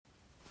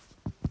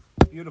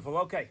Beautiful.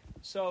 Okay,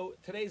 so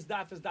today's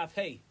daf is daf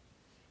Hey,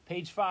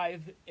 page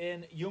 5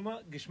 in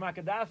Yuma Gishmak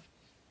Daf,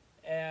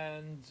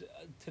 and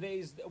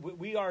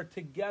we are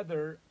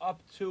together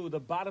up to the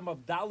bottom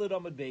of Dalid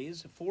Amud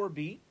Beis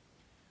 4b.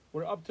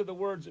 We're up to the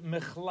words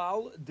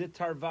Mechlal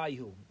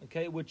Ditarvayu,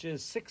 okay, which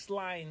is 6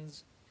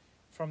 lines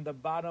from the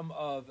bottom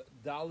of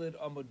Dalid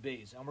Amud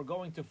Beis, and we're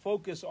going to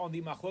focus on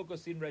the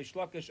Machlokos in Reish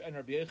Lakish and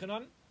Rabbi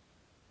Yochanan.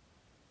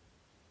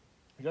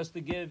 Just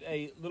to give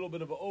a little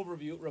bit of an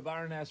overview, Rabbi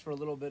Aaron asked for a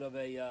little bit of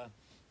a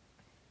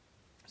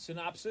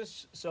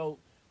synopsis. So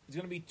there's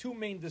going to be 2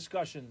 main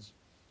discussions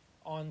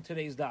on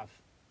today's daf.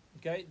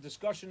 Okay,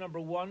 discussion number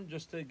 1,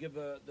 just to give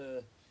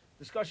the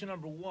discussion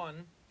number 1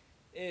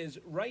 is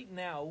right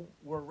now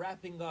we're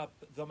wrapping up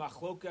the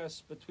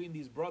machlokas between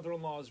these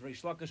brother-in-laws,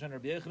 Reish Lakish and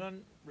Rabbi Yochanan.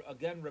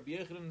 Again, Rabbi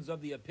Yochanan is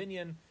of the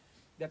opinion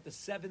that the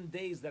 7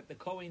 days that the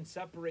Kohen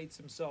separates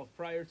himself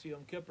prior to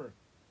Yom Kippur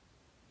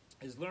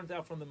is learned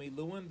out from the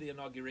Miluim, the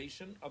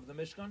inauguration of the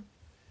Mishkan.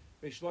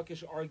 Reish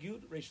Lakish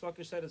argued. Reish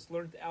Lakish said it's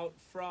learned out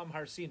from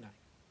Har Sinai.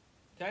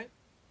 Okay?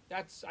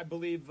 That's, I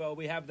believe,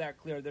 we have that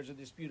clear. There's a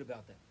dispute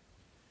about that.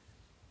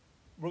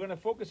 We're going to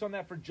focus on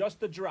that for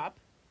just a drop.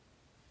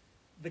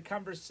 The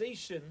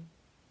conversation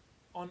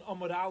on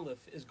Amud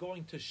Aleph is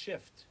going to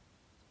shift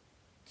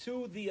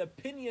to the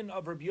opinion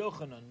of Rabbi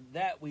Yochanan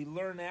that we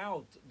learn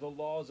out the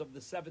laws of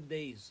the 7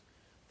 days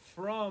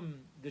from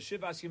the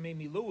Shivas Yemei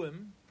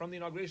Miluim, from the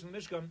inauguration of the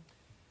Mishkan.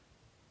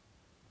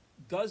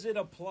 Does it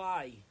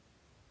apply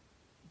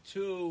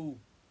to,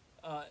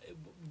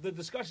 the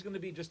discussion is going to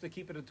be, just to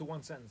keep it into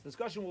one sentence, the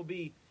discussion will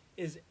be,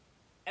 is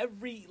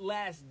every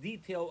last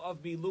detail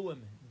of Miluim,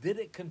 did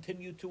it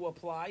continue to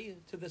apply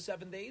to the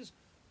 7 days?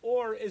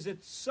 Or is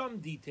it some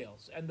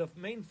details? And the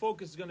main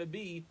focus is going to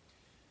be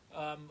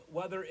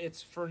whether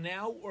it's for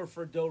now or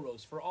for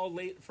Doros, for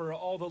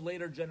all the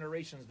later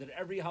generations. Did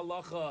every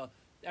halacha,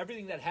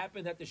 everything that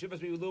happened at the Shivas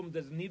Miluim,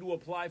 does need to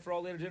apply for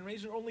all later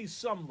generations? Only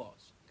some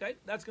laws. Okay,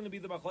 that's going to be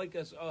the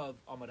machlokes of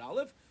Amud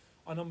Aleph.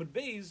 On Amud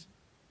Beis,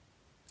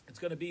 it's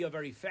going to be a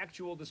very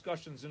factual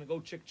discussion. It's going to go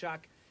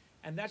chick-chack,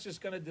 and that's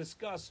just going to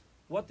discuss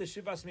what the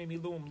Shivas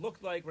Miluim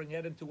looked like. We're going to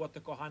get into what the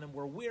Kohanim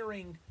were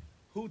wearing,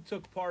 who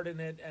took part in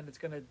it, and it's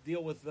going to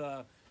deal with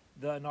the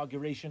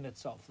inauguration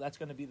itself. That's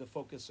going to be the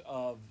focus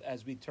of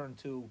as we turn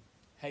to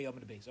Hey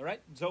Amud Beis. All right.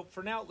 So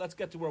for now, let's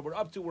get to where we're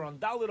up to. We're on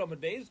Dalid Amud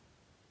Beis.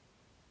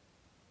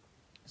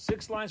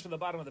 6 lines from the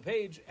bottom of the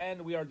page,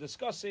 and we are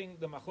discussing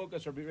the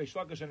Machlokas Rabbi Reish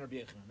Lakish and Rabbi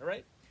Yochanan. All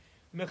right.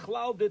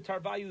 Mechlal de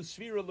Tarvayu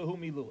Svira Lehu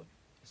Miluim.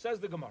 Says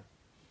the Gemara.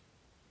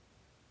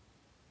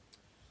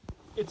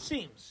 It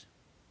seems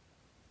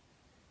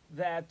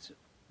that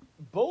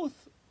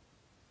both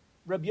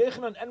Rabbi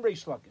Yochanan and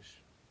Reish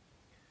Lakish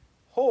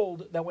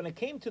hold that when it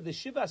came to the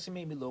Shivas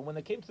Yemei Miluim, when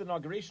it came to the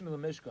inauguration of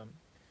the Mishkan,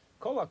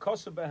 Kol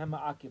HaKosav Behem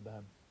Ma'akiv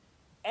Behem,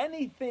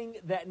 anything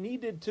that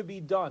needed to be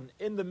done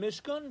in the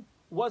Mishkan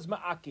was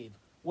Ma'akiv,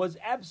 was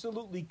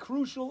absolutely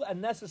crucial and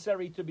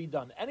necessary to be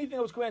done. Anything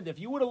that was commanded. If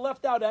you would have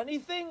left out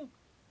anything,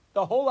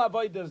 the whole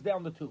Avodah is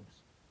down the tubes.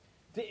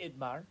 To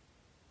Idmar.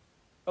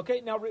 Okay,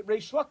 now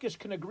Reish Lakish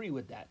can agree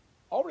with that.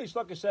 All Reish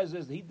Lakish says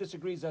is he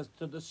disagrees as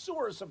to the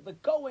source of the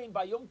Kohen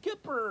by Yom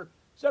Kippur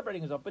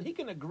separating himself, but he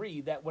can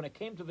agree that when it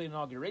came to the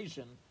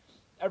inauguration,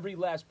 every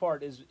last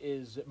part is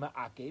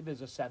ma'akev,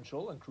 is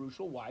essential and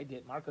crucial. Why?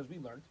 Ditmar, because we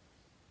learned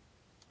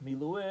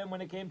Miluim,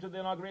 when it came to the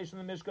inauguration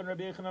of the Mishkan,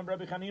 Rabbi Yochanan,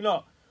 Rabbi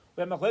Chanina.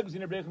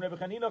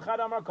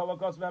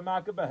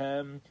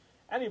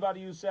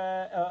 Anybody who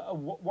says,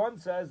 one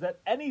says that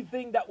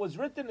anything that was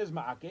written is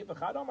ma'akev,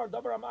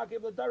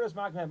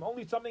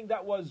 only something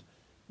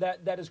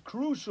that is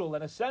crucial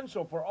and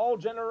essential for all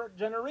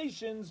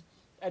generations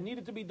and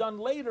needed to be done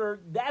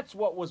later, that's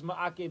what was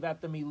ma'akev at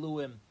the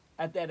Miluim,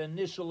 at that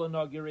initial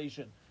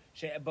inauguration.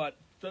 But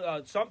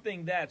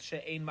something that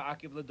she'ein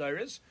ma'akev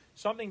l'dairis,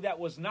 something that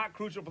was not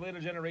crucial for later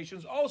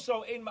generations,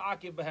 also ein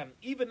ma'akev b'hem.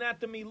 Even at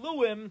the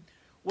Miluim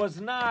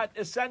was not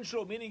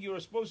essential, meaning you were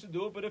supposed to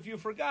do it, but if you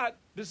forgot,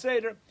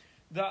 Beseder,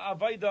 the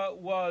Avaida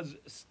was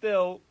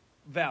still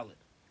valid.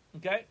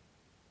 Okay?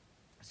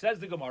 Says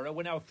the Gemara,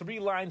 we're now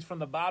 3 lines from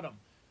the bottom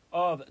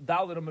of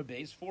Daled Amud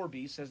Beis,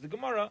 4b, says the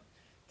Gemara,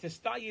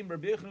 Testayim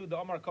Rabbi Yochanan the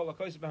Amar Kol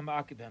HaKosav Behem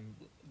Ma'akev Behem.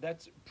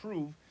 That's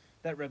proof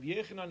that Rabbi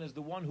Yochanan is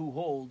the one who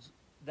holds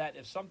that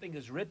if something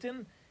is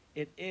written,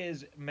 it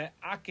is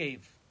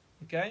Me'akev.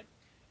 Okay?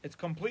 It's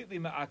completely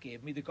Me'akev.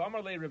 Midika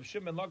Le Rabbi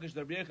Shimon Lakish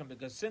Rabbi Yochanan,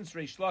 because since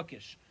Reish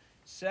Lakish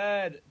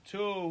said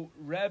to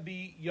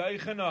Rabbi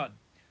Yochanan,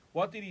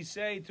 what did he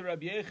say to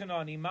Rabbi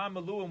Yochanan, Imam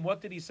Miluim,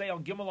 what did he say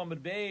on Gimel Amud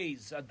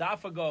Beis, a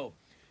daf ago?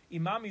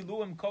 Imam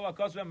Miluim Kol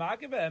HaKosav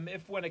Ma'akev.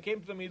 If when it came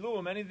to the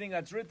Miluim, anything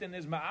that's written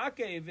is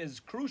Ma'akev,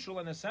 is crucial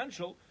and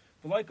essential,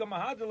 Rabbi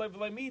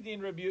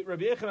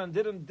Yochanan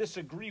didn't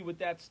disagree with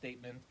that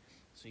statement.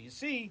 So you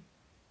see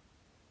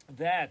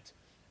that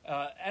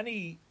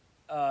any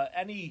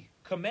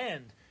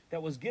command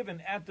that was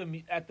given at the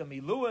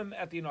Miluim,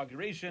 at the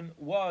inauguration,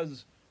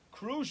 was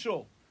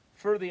crucial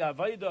for the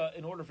Avaida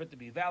in order for it to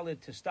be valid.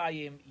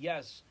 Testayim,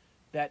 yes,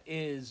 that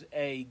is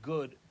a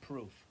good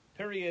proof.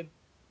 Period.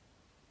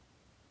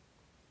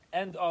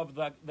 End of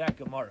that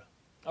Gemara.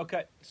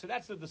 Okay, so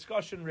that's the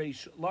discussion,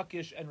 Reish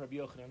Lakish and Rabbi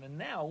Yochanan. And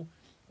now,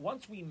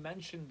 once we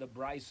mentioned the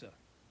Brisa,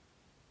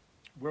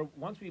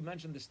 once we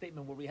mentioned the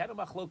statement where we had a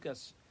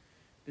machlokas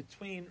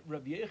between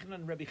Rabbi Yochanan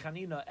and Rabbi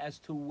Chanina as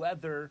to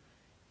whether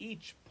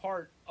each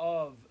part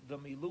of the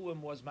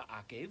Miluim was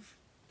Ma'akev.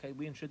 Okay,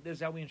 this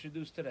is how we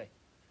introduced today.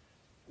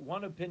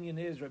 One opinion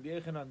is Rabbi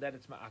Yochanan that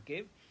it's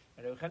Ma'akev.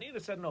 And Rabbi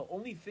Chanina said no,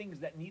 only things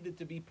that needed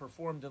to be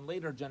performed in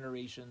later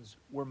generations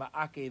were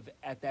Ma'akev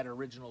at that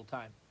original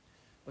time.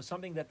 But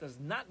something that does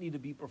not need to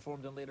be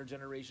performed in later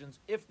generations,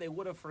 if they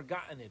would have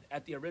forgotten it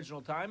at the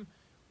original time,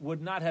 would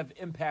not have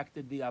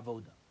impacted the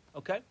Avoda.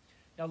 Okay?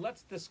 Now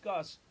let's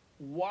discuss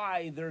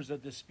why there's a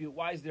dispute.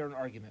 Why is there an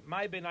argument?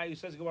 My Benayu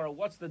says, Gemara,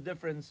 what's the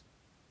difference,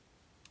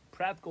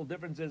 practical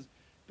differences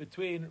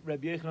between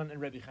Rabbi Yochanan and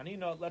Rabbi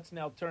Chanina? Let's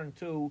now turn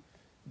to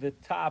the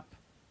top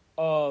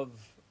of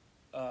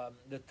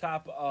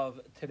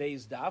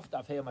today's daf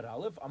Hey Amar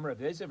Aleph. Amar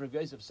Rabbi Yosef. Rabbi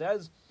Yosef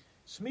says,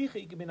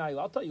 Smicha Benayu.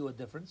 I'll tell you a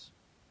difference.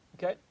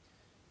 Okay,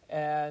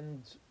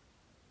 and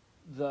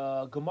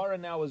the Gemara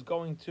now is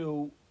going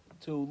to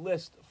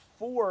list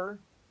four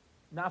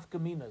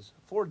nafkaminas,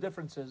 four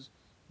differences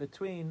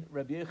between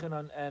Rabbi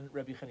Yochanan and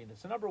Rabbi Chanina.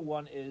 So number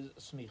one is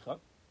smicha.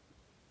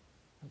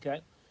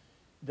 Okay,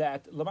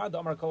 that Lamad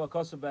Amar Kol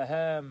HaKosav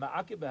Behem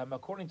Ma'akib Behem,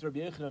 according to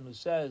Rabbi Yochanan, who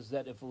says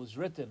that if it was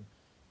written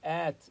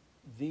at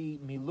the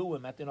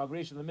Miluim, at the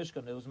inauguration of the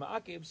Mishkan, it was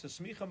Ma'akib, so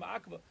smicha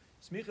Ma'akva.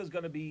 Smicha is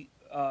going to be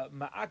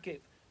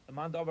Ma'akib.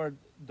 Laman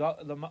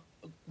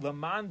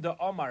da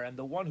Omar, and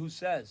the one who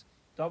says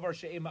Davar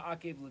she'e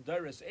ma'akev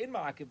l'dairis ein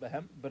ma'akev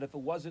behem. But if it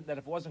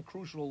wasn't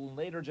crucial in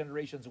later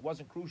generations, it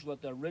wasn't crucial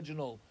at the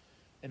original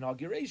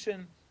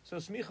inauguration. So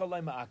smicha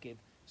lay ma'akev.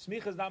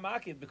 Smicha is not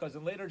ma'akev because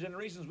in later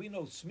generations we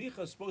know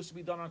smicha is supposed to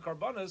be done on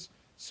karbanas,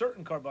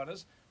 certain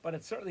karbanas, but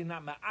it's certainly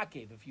not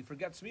ma'akev. If you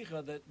forget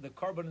smicha, the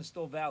karban is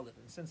still valid.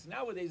 And since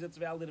nowadays it's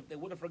valid, if they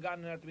would have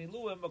forgotten it at the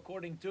miluim,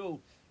 according to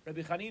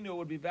Rabbi Chanina, it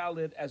would be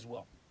valid as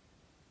well.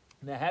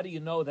 Now, how do you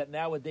know that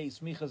nowadays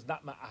smicha is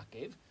not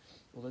ma'akev?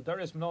 Well, the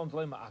daris mnon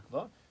tlei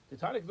ma'akva. The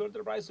Tariq learned the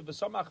brayso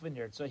v'samach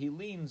v'nir. So he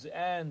leans,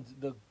 and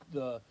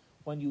the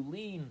when you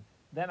lean,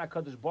 then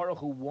Hakadosh Baruch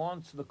Hu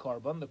wants the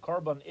carbon. The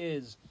carbon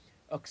is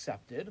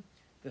accepted.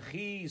 The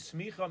chi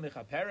smicha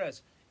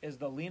mechaperes is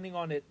the leaning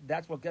on it.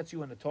 That's what gets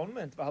you an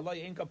atonement.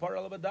 V'halai ein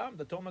kapara l'badam.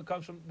 The atonement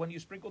comes from when you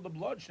sprinkle the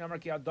blood. Shnamar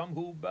ki adam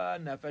hu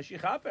b'nefesh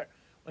yichaper.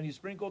 When you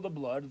sprinkle the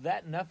blood,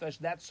 that nefesh,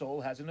 that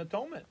soul, has an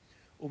atonement.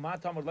 So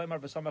what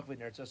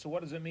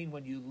does it mean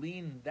when you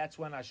lean? That's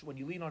when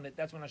you lean on it.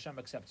 That's when Hashem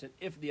accepts it.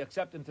 If the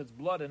acceptance is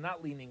blood and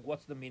not leaning,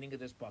 what's the meaning of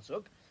this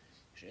pasuk?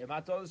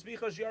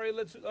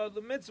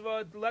 The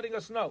mitzvah letting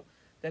us know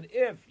that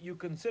if you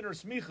consider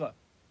smicha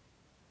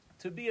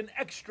to be an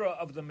extra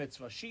of the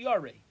mitzvah,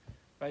 shiari,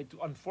 right?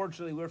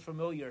 Unfortunately, we're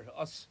familiar.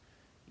 Us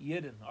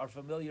Yidden are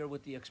familiar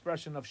with the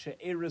expression of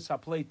she'eris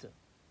hapleta.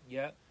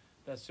 Yeah,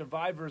 the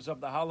survivors of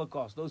the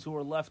Holocaust, those who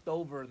were left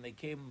over and they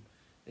came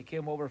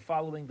over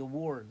following the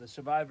war, the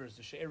survivors,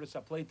 the she'eris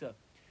hapleta.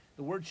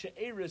 The word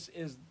she'eris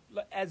is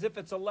as if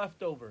it's a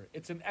leftover.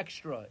 It's an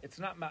extra. It's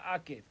not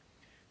ma'akev.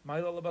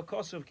 The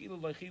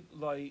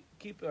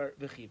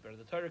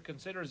Torah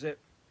considers it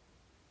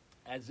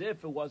as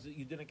if it was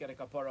you didn't get a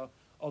kapara,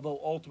 although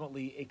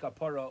ultimately a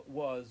kapara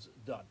was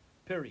done.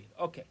 Period.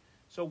 Okay.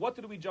 So what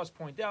did we just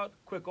point out?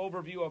 Quick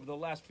overview of the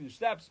last few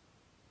steps.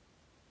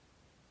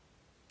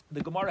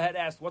 The Gemara had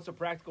asked, what's the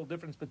practical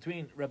difference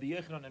between Rabbi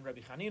Yochanan and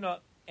Rabbi Chanina?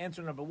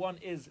 Answer number one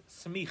is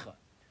smicha.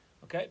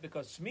 Okay,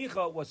 because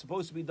smicha was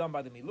supposed to be done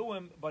by the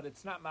miluim, but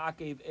it's not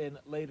ma'akev in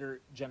later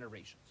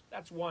generations.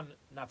 That's one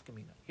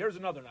nafkamina. Here's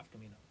another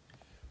nafkamina.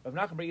 Rav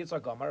Nachman bar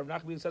Yitzchak Amar.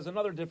 Rav Nachman says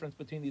another difference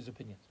between these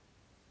opinions.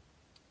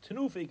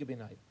 Tenufa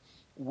ikabinai,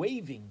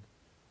 waving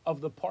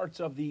of the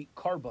parts of the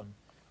carbon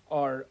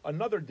are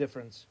another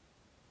difference.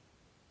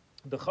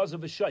 The chaz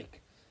of a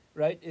sheikh,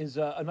 right, is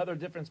another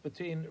difference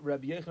between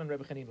Rabbi Yochanan and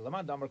Rabbi Chanina.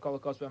 Laman damar kol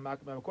hakos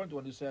v'ma'akba. According to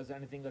one who says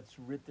anything that's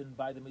written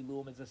by the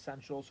miluim is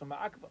essential, so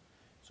ma'akba.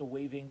 So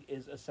waving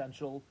is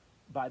essential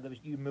by the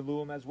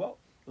miluim as well.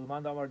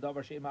 Laman damar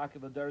davar she'e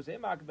ma'akev l'daris ei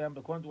ma'akbem.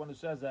 According to one who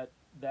says that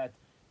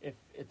if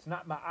it's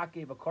not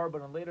ma'akev a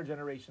carbon in later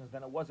generations,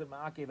 then it wasn't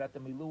ma'akev at the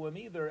miluim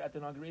either, at the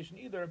inauguration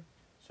either.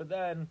 So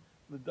then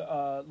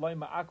loy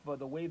ma'akva,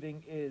 the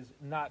waving is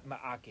not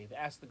ma'akev.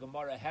 Ask the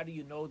Gemara, how do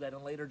you know that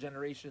in later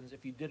generations,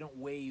 if you didn't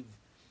wave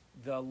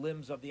the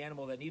limbs of the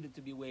animal that needed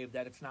to be waved,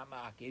 that it's not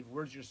ma'akev?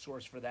 Where's your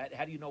source for that?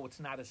 How do you know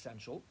it's not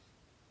essential?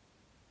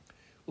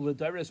 How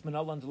do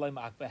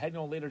you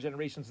know in later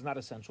generations it's not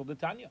essential? The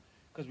Tanya,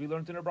 because we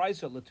learned in a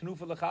brayso,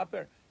 l'tenufa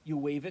l'chaper, you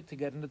wave it to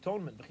get an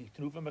atonement.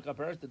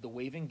 Did the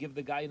waving give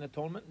the guy an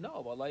atonement?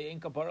 No.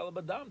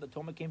 The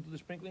atonement came through the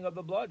sprinkling of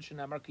the blood. So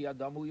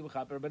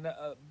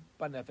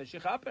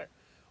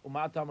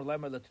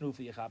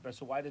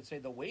why did it say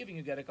the waving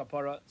you get a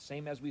kapara?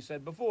 Same as we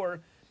said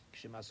before.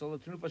 If a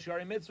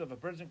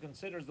person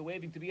considers the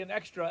waving to be an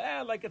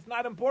extra, like it's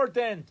not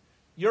important,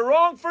 you're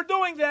wrong for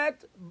doing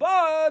that,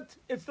 but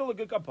it's still a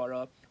good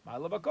kapara.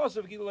 The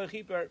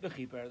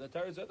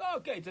Torah said,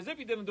 okay, it's as if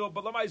you didn't do it,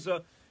 but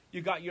lamaisa,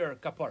 you got your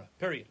kapara.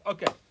 Period.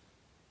 Okay.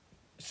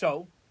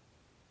 So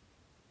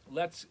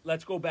let's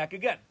go back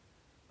again.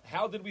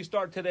 How did we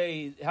start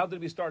today? How did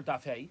we start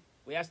Daf Hey?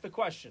 We asked the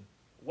question: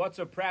 what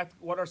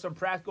are some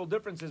practical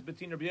differences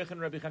between Rabbi Yochanan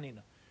and Rabbi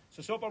Chanina?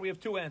 So far we have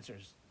two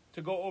answers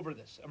to go over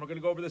this, and we're going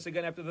to go over this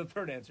again after the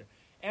third answer.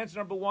 Answer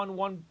number one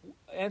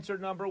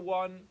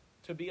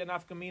to be a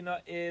nafkamina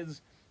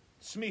is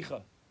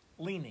smicha,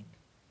 leaning.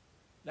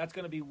 That's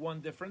going to be one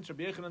difference.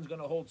 Rabbi Yochanan is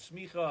going to hold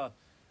smicha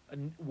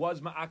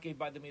was ma'akev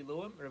by the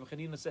miluim. Rabbi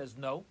Chanina says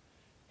no.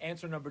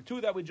 Answer number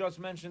two that we just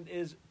mentioned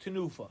is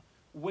tenufa,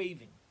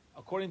 waving.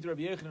 According to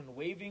Rabbi Yochanan,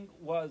 waving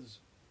was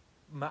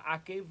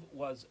ma'akev,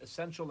 was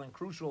essential and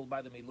crucial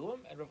by the miluim,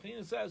 and Rabbi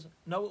Chanina says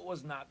no, it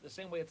was not. The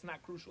same way it's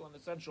not crucial and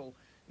essential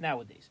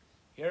nowadays.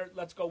 Here,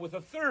 let's go with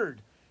a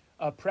third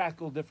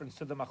practical difference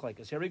to the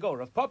machlekes. Here we go.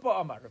 Rav Papa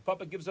Amar. Rav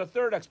Papa gives a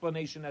third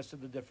explanation as to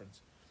the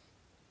difference.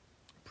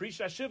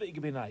 Prisha shiva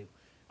igbenayu.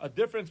 A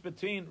difference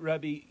between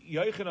Rabbi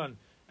Yochanan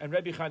and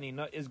Rabbi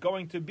Chanina is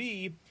going to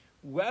be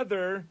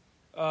whether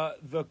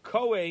the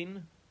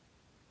Kohen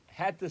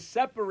had to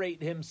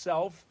separate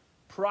himself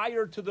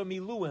prior to the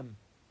miluim,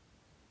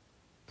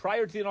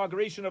 prior to the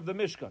inauguration of the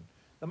Mishkan.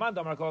 The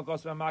Mandamar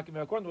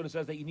according to what it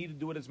says that you need to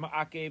do it as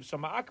ma'akev, so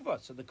ma'akva.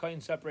 So the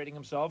Kohen separating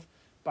himself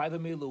by the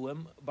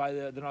miluim, by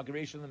the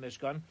inauguration of the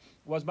Mishkan,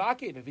 was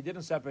ma'akev. If he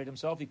didn't separate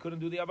himself, he couldn't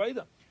do the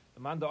avodah. The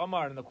Manda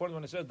Omar, and according to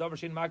when it says Davar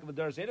Shein Ma'akev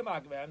Dar Seder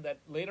Ma'akev, that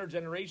later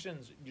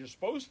generations you're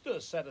supposed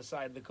to set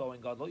aside the Kohen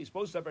Gadol. You're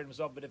supposed to separate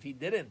himself, but if he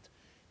didn't,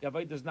 the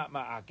avodah is not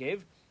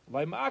ma'akev.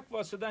 By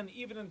ma'akva, so then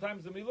even in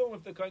times of miluim,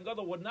 if the Kohen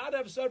Gadol would not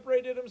have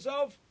separated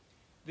himself,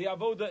 the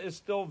avodah is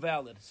still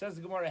valid. Says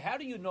the Gemara, how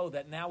do you know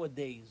that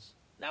nowadays,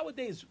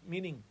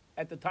 meaning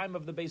at the time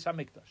of the Beis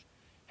Hamikdash,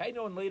 how do you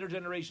know in later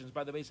generations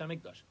by the Beis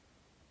Hamikdash?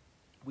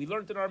 We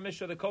learned in our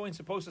Mishnah the Kohen's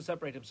supposed to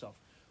separate himself.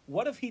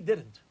 What if he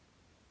didn't?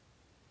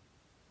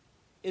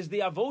 Is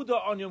the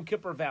avodah on Yom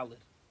Kippur valid?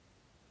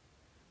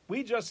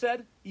 We just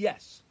said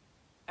yes.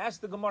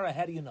 Ask the Gemara,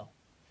 how do you know?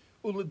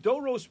 How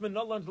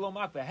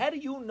do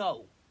you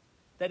know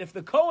that if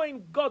the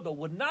Kohen Gadol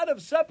would not have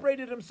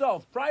separated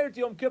himself prior to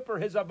Yom Kippur,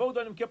 his avodah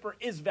on Yom Kippur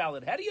is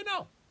valid? How do you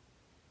know?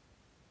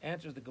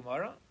 Answers the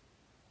Gemara,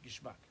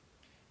 Gishmak.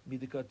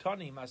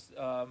 Midikatani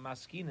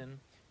maskinen,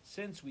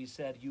 since we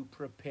said you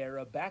prepare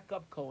a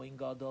backup Kohen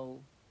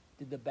Gadol,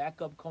 did the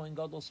backup Kohen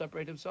Gadol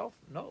separate himself?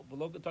 No.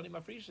 Velokatani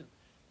mafrishin.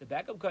 The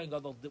backup Kohen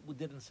Gadol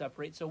didn't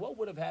separate. So what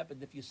would have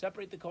happened if you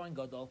separate the Kohen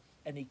Gadol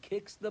and he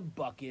kicks the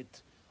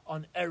bucket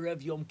on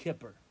Erev Yom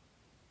Kippur?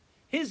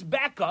 His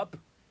backup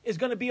is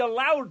going to be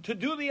allowed to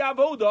do the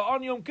avodah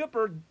on Yom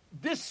Kippur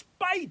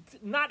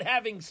despite not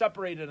having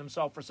separated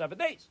himself for 7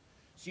 days.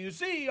 So you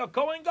see, a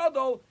Kohen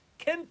Gadol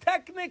can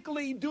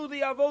technically do the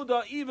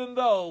avodah even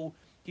though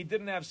he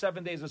didn't have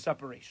 7 days of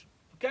separation.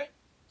 Okay?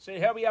 So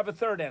here we have a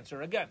third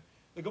answer. Again,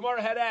 the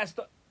Gemara had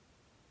asked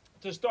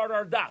to start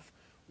our daf,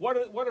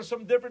 what are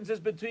some differences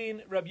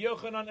between Rabbi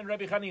Yochanan and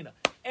Rabbi Chanina?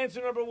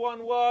 Answer number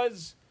one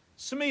was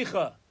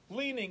smicha,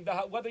 leaning.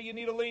 Whether you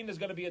need a lean is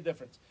going to be a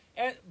difference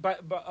and by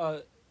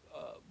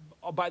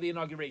the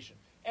inauguration.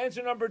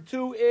 Answer number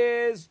two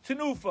is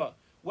tenufa,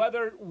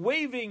 whether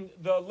waving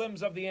the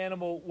limbs of the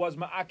animal was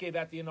ma'akev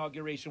at the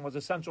inauguration, was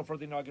essential for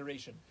the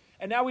inauguration.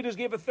 And now we just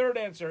gave a third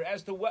answer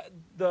as to what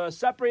the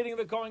separating of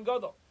the Kohen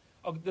Gadol.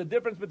 The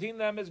difference between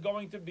them is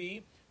going to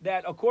be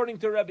that according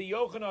to Rabbi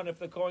Yochanan, if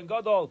the Kohen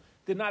Gadol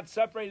did not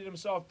separate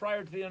himself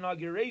prior to the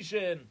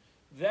inauguration,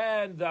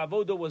 then the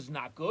avodah was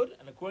not good.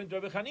 And according to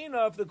Rabbi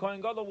Chanina, if the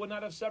Kohen Gadol would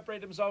not have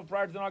separated himself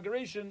prior to the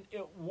inauguration,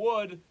 it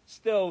would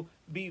still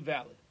be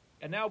valid.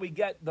 And now we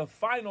get the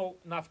final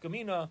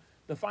nafkamina,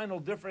 the final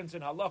difference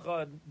in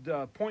halacha,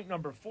 point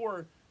number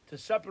 4 to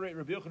separate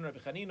Rabbi Yochanan and Rabbi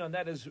Chanina, and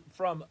that is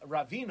from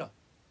Ravina,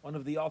 one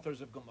of the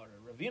authors of Gemara.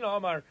 Ravina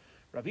Amar,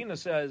 Ravina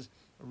says,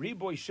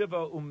 Riboy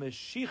Shiva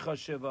umeshicha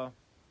Shiva,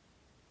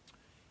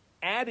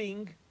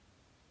 adding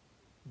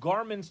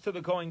garments to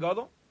the Kohen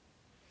Gadol,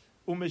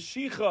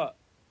 umeshicha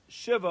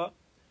Shiva,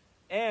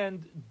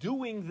 and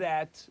doing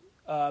that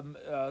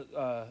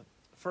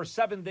for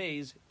 7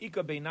 days,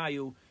 Ika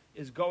Beinayu,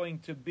 is going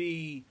to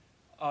be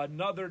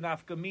another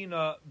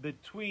nafkamina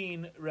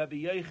between Rabbi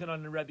Yochanan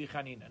and Rabbi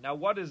Chanina. Now,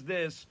 what is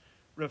this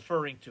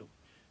referring to?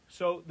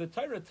 So the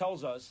Torah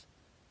tells us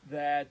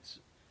that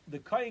the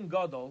Kohen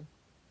Gadol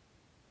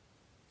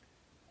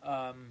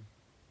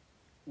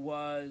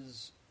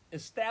was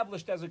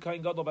established as a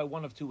Kohen Gadol by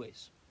one of two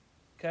ways,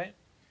 okay?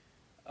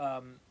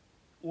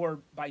 Or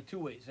by 2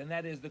 ways, and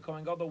that is the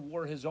Kohen Gadol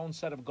wore his own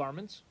set of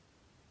garments,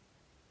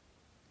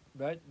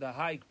 right? The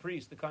high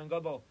priest, the Kohen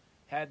Gadol,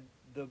 had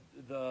the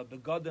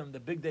Gadim, the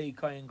big day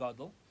Kohen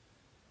Gadol,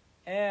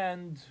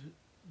 and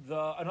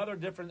another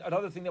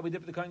thing that we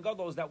did for the Kohen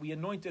Gadol is that we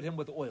anointed him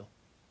with oil.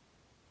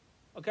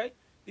 Okay,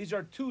 these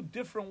are 2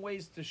 different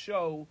ways to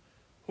show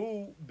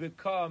who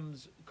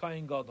becomes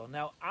Kohen Gadol.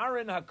 Now,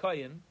 Aaron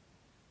HaKohen,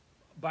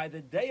 by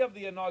the day of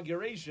the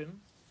inauguration,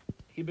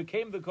 he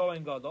became the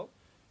Kohen Gadol,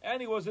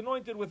 and he was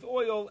anointed with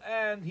oil,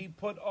 and he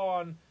put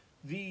on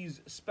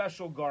these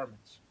special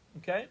garments.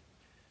 Okay,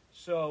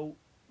 so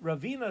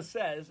Ravina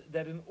says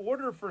that in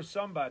order for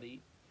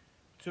somebody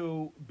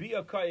to be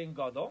a Kohen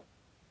Gadol,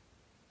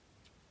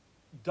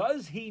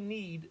 does he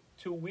need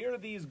to wear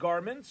these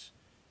garments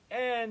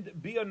and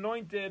be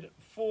anointed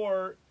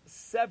for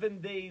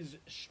 7 days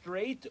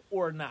straight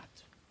or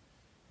not?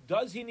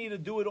 Does he need to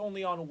do it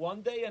only on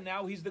one day and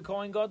now he's the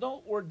Kohen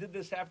Gadol, or did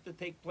this have to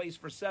take place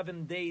for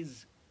 7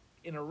 days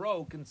in a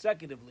row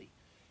consecutively?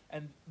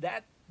 And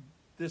that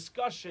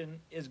discussion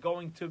is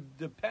going to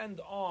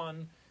depend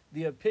on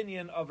the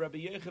opinion of Rabbi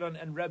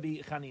Yochanan and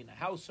Rabbi Chanina.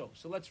 How so?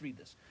 So let's read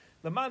this.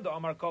 The Manda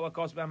Amar Kol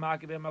HaKos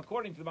B'Makivim,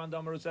 according to the Manda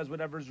Amar, who says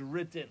whatever's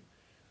written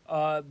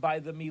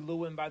by the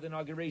Miluim, by the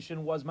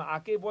inauguration, was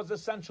Ma'akev, was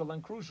essential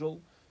and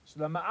crucial. So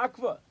the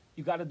Ma'akva,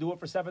 you got to do it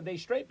for 7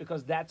 days straight,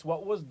 because that's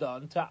what was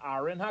done to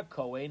Aaron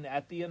HaKohen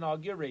at the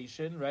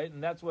inauguration, right?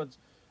 And that's what's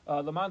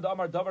Lamanda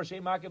Amar Davar Shei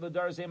Ma'akev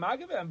L'Dar Shei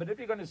Ma'akevim. But if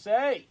you're going to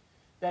say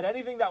that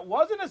anything that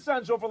wasn't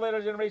essential for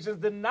later generations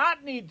did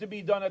not need to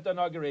be done at the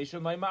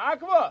inauguration, like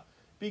Ma'akva,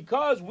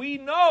 because we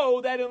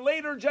know that in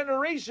later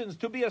generations,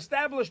 to be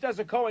established as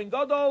a Kohen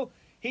Gadol,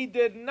 he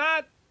did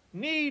not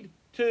need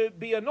to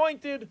be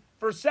anointed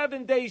for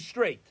 7 days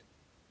straight.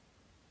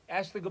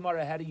 Ask the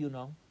Gemara, how do you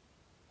know?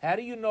 How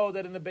do you know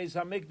that in the Beis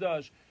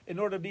HaMikdash, in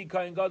order to be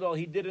Kohen Gadol,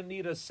 he didn't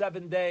need a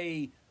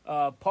 7-day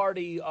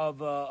party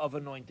of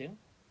anointing?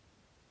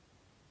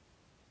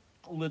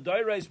 How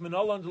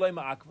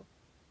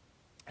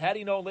do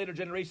you know later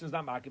generations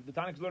not ma'akev? The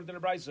Tanakh learned in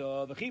the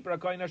Brisa, the Chipra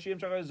Kohen Hashim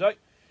Shachar,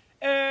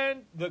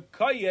 and the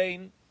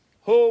Kohen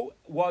who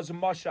was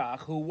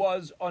Mashach, who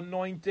was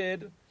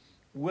anointed,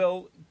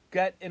 will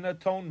get an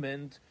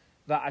atonement.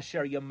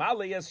 Va'asher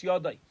Yamale Es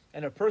Yodai,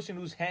 and a person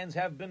whose hands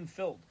have been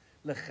filled,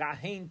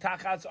 Lechahin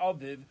Tachatz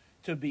Aviv,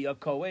 to be a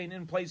Kohen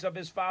in place of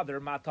his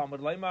father. Matamud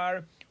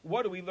Leimar.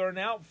 What do we learn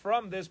out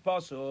from this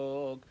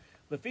pasuk?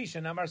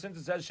 Lefisha Namar, since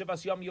it says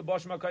Shivas Yom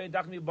Yobosh Makayin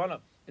Dachmi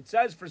Bana, it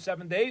says for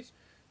 7 days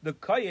the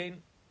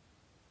Kohen,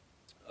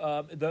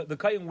 the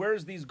Kohen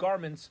wears these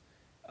garments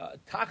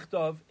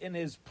tachtov, in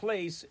his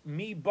place,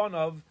 mi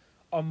banav,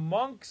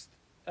 amongst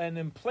and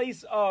in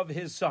place of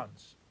his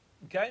sons.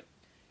 Okay?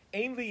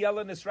 Ein li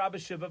yela nisra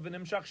b'shiva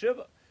v'nimshach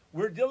shiva.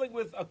 We're dealing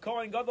with a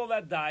Kohen Gadol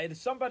that died.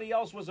 Somebody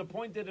else was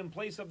appointed in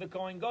place of the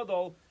Kohen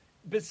Gadol,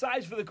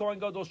 besides for the Kohen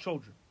Gadol's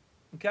children.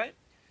 Okay?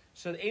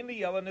 So ein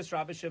li yela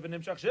nisra b'shiva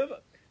v'nimshach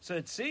shiva. So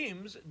it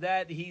seems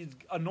that he's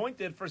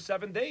anointed for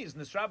 7 days.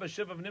 Nisra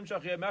b'shiva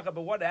v'nimshach yemecha.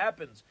 But what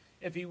happens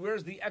if he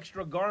wears the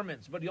extra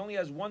garments, but he only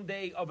has 1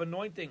 day of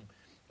anointing?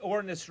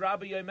 Or Nisra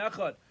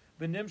b'yomechad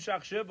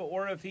v'nimshach shiva,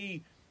 or if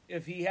he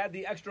had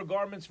the extra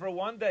garments for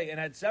 1 day and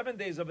had 7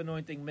 days of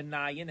anointing,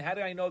 minayin, how do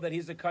I know that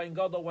he's a Kohen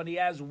Gadol when he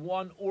has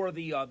one or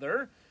the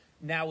other?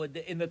 Now,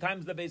 in the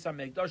times of the Beis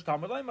HaMikdash,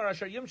 Talmud Leimar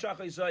Asher Yimshach,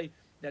 I say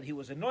that he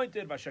was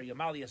anointed, Vasher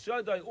Yamali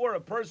Yasodai, or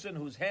a person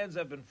whose hands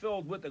have been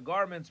filled with the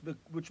garments,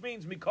 which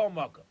means Mikol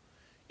Makkah.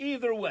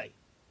 Either way,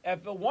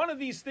 if one of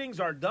these things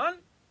are done,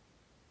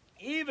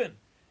 even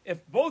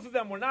if both of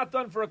them were not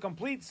done for a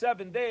complete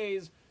 7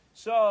 days,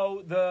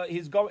 so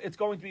it's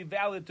going to be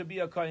valid to be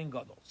a Kohen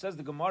Gadol. Says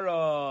the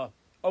Gemara,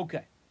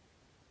 okay.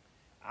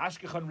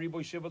 Ashkechan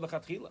riboy shiva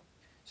lechatchila.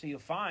 So you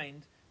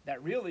find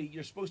that really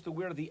you're supposed to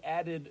wear the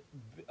added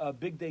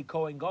big day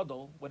Kohen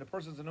Gadol. When a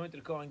person's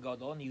anointed Kohen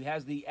Gadol and he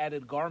has the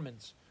added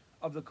garments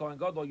of the Kohen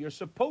Gadol, you're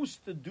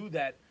supposed to do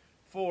that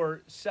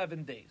for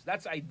 7 days.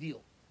 That's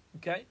ideal.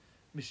 Okay?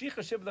 Mashiach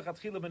shiva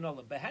lechatchila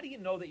benolam. But how do you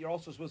know that you're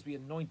also supposed to be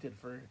anointed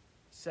for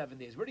 7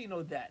 days? Where do you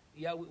know that?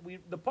 Yeah,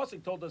 the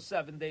pasuk told us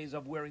 7 days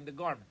of wearing the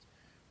garments.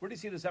 Where do you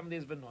see the 7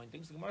 days of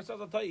anointing? So the Gemara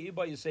says, I'll tell you,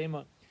 either you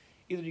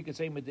can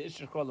say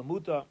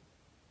Lamuta,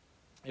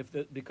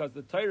 because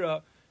the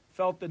Torah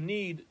felt the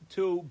need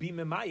to be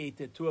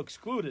memayeted, to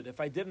exclude it. If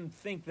I didn't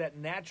think that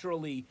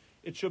naturally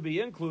it should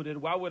be included,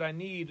 why would I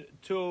need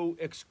to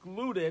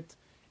exclude it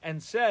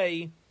and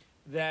say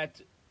that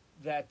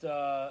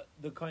the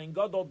Kohen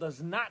Gadol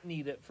does not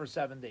need it for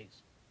 7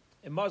 days?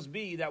 It must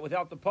be that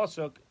without the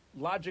pasuk,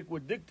 logic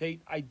would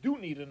dictate I do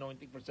need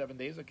anointing for 7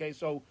 days. Okay,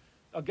 so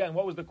again,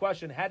 what was the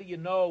question? How do you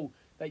know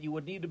that you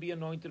would need to be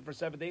anointed for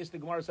 7 days? The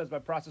Gemara says by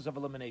process of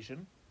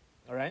elimination.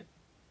 All right,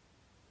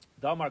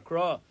 Damar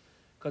Kra,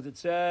 because it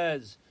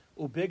says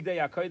Ubigdei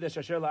Akodesh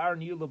Asher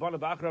LaAron Yu Levana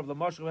Bachrav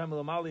Lamashluhem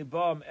Lamali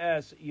Bam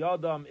Es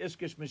Yadam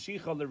Iskish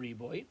Meshicha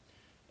LeRiboy.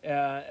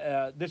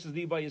 This is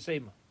the Iba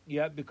Yisema.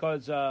 Yeah,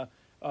 because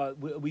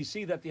we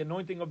see that the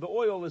anointing of the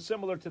oil is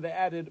similar to the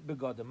added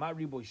begadim. Ma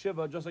Riboy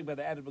Shiva, just like by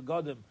the added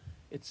begadim,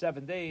 it's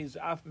 7 days.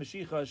 Af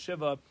Meshicha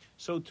Shiva,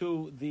 so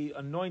too the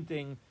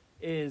anointing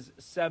is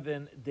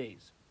 7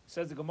 days.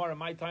 Says the Gemara,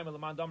 my time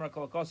Laman Damar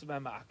Kalakosim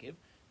Ma'akiv.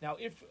 Now,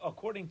 if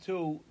according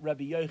to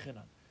Rabbi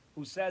Yochanan,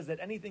 who says that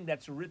anything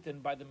that's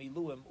written by the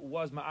Miluim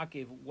was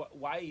Ma'akiv,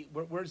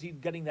 where's he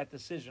getting that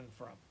decision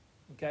from?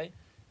 Okay?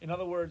 In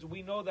other words,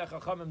 we know that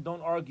Chachamim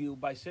don't argue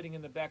by sitting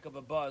in the back of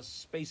a bus,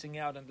 spacing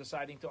out and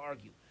deciding to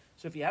argue.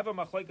 So if you have a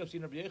machlokes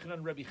between Rabbi Yochanan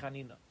and Rabbi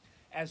Chanina,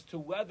 as to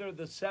whether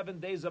the 7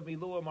 days of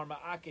Miluim are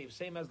Ma'akiv,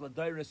 same as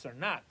Ladairis or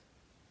not,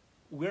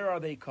 where are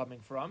they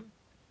coming from?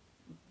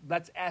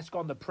 Let's ask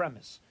on the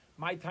premise.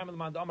 My time of the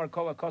month, Amar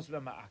Kol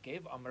HaKosov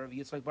Ma'akev, Amar Rav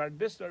Yitzchak Bar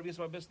Bisna, Rav Yitzchak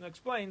Bar Bisna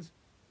explains,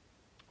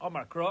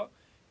 Amar Kra,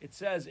 it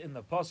says in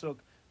the Pasuk,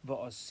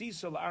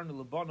 V'asisa l'Aaron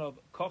l'Banov,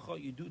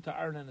 Kocha, you do to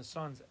Aaron and his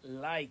sons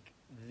like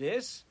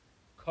this,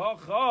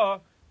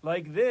 Kocha,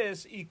 like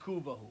this,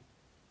 Ikuvahu.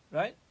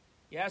 Right?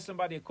 You ask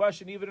somebody a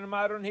question, even in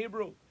modern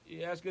Hebrew,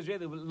 you ask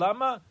Israeli,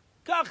 Lama,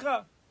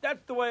 Kacha,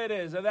 that's the way it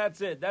is, and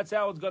that's it. That's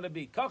how it's going to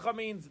be. Kacha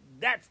means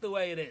that's the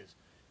way it is.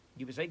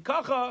 You say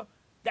Kacha,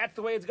 that's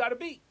the way it's got to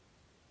be.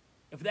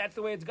 If that's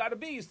the way it's got to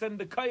be, then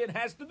the Kayan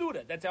has to do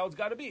that. That's how it's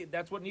got to be.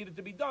 That's what needed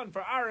to be done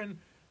for Aaron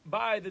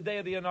by the day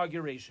of the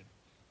inauguration.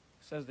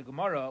 Says the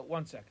Gemara,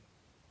 1 second.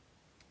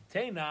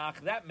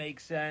 Teinach, that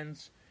makes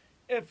sense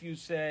if you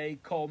say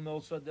Kol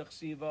Milsa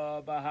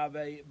Dechsiva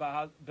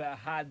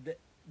Bahad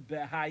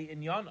Behai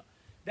Inyana.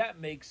 That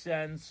makes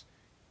sense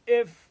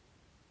if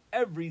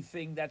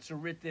everything that's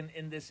written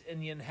in this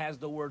Inyan has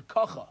the word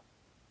Kacha.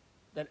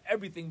 That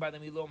everything by the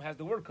Milum has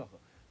the word Kacha.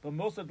 But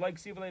most of like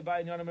Sivale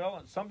by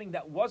Inyana, something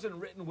that wasn't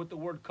written with the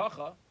word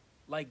Kacha,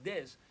 like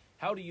this,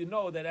 how do you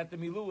know that at the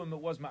Miluim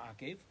it was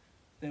Ma'akev?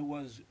 That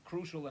was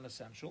crucial and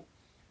essential.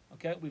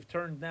 Okay, we've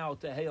turned now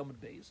to Hey Amud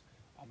Beis.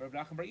 Rav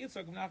Nachman Bar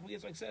Yitzchak, Rav Nachman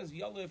Yitzchak says,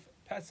 Yalif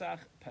Pesach,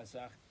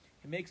 Pesach.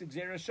 He makes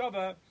Gzeira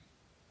Shava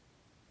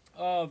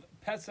of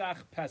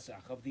Pesach,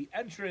 Pesach, of the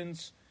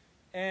entrance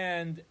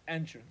and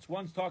entrance.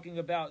 One's talking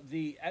about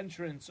the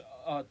entrance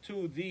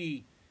to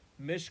the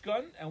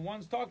Mishkan, and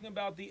one's talking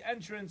about the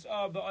entrance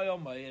of the Oyel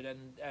Moed.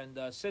 And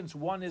since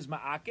one is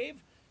Ma'akev,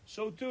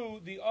 so too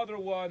the other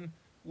one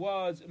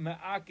was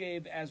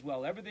Ma'akev as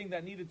well. Everything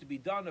that needed to be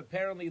done,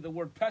 apparently the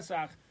word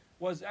Pesach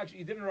was actually,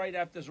 you didn't write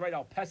after this, write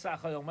Al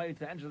Pesach Oyel Moed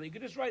to the entrance. You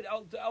could just write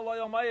Al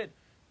Oyel Moed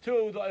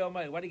to the Oyel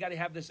Moed. Why do you got to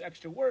have this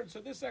extra word?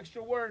 So this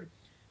extra word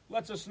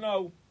lets us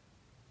know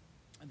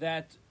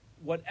that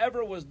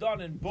whatever was done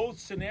in both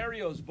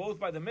scenarios, both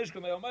by the Mishkan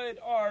and the Oyel Moed,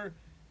 are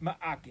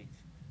Ma'akev.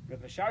 Rav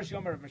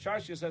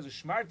Mesharshi says,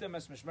 "Shmartem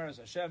es mishmeres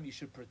Hashem." You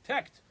should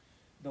protect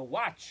the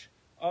watch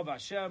of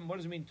Hashem. What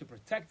does it mean to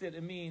protect it?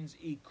 It means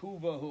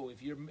ikuvahu.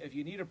 If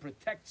you need to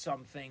protect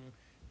something,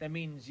 that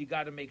means you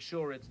got to make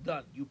sure it's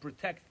done. You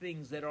protect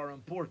things that are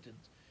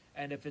important,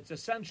 and if it's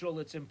essential,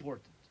 it's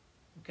important.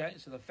 Okay,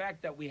 so the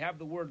fact that we have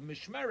the word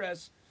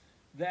mishmeres,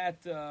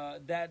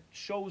 that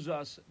shows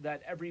us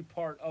that every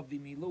part of the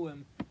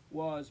miluim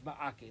was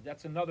ma'akeh.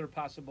 That's another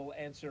possible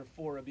answer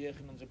for Rabbi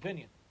Yechanan's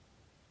opinion.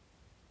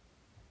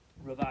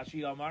 Rav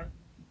Ashi Amar.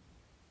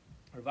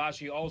 Rav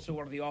Ashi, also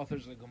one of the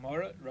authors of the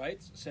Gemara,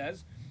 writes,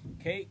 says,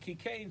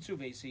 Kikein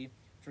Tsuvesi,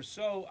 for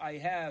so I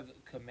have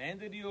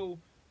commanded you,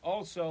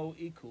 also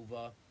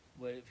ikuva,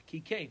 with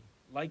Kikein,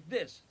 like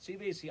this.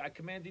 Tsuvesi, I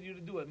commanded you to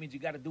do it. It means you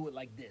got to do it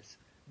like this.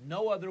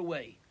 No other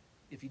way.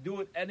 If you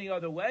do it any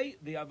other way,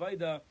 the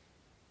Avaida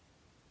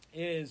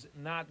is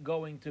not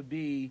going to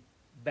be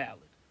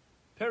valid.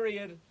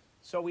 Period.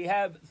 So we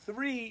have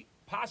three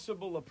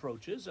possible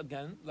approaches.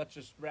 Again, let's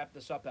just wrap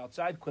this up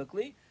outside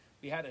quickly.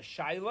 We had a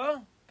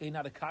shaila, okay,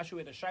 not a kasha,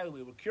 we had a shaila.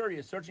 We were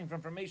curious, searching for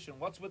information.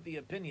 What's with the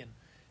opinion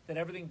that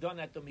everything done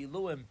at the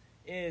miluim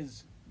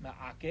is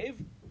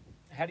ma'akev?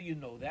 How do you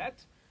know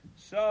that?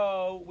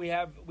 So we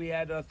had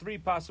three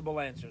possible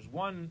answers.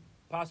 One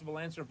possible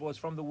answer was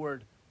from the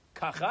word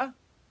kacha.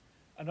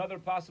 Another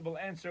possible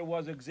answer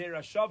was a gzeira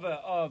shava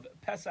of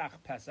Pesach,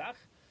 Pesach.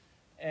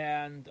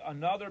 And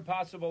another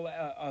possible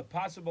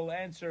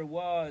answer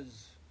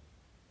was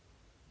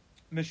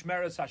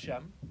Mishmeres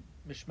Hashem,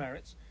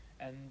 Mishmeretz,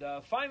 and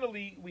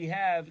finally we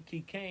have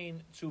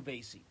Kikein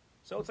Tsuvesi.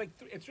 So it's like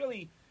it's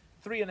really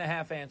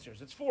 3.5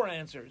 answers. It's 4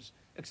 answers,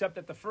 except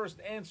that the first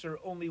answer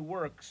only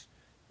works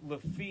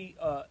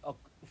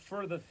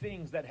for the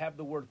things that have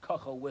the word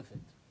kacha with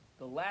it.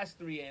 The last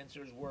 3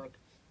 answers work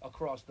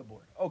across the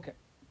board. Okay.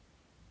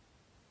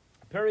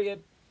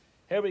 Period.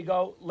 Here we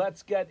go.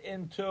 Let's get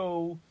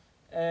into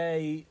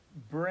a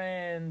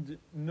brand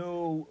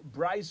new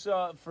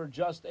brisa for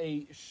just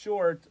a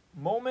short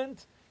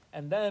moment,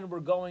 and then we're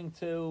going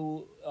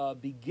to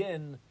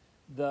begin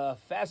the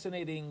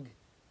fascinating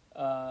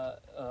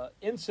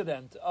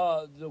incident.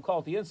 They'll call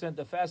it the incident,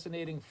 the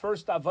fascinating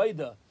first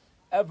avodah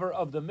ever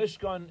of the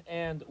Mishkan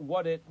and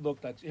what it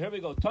looked like. So here we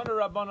go. Tana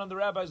Rabbanan, the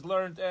rabbis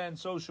learned, and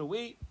so shall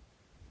we.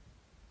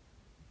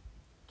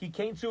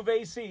 Kikein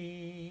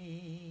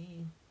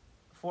Tsuvesi.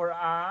 For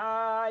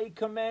I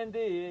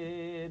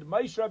commanded.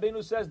 Moshe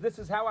Rabbeinu says, this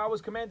is how I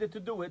was commanded to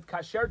do it.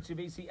 Kasher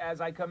tzivesi,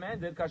 as I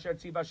commanded. Kasher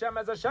tziv Hashem,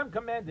 as Hashem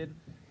commanded.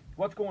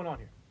 What's going on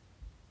here?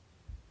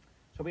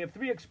 So we have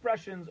 3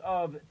 expressions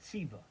of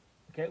tziva.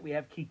 Okay, we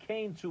have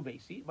kikein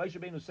tzuvesi. Moshe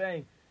Rabbeinu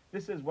saying,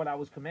 this is what I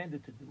was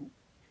commanded to do.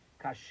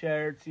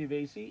 Kasher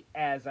tzivesi,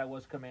 as I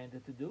was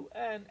commanded to do.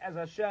 And as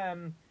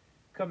Hashem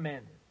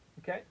commanded.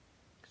 Okay,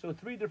 so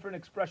 3 different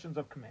expressions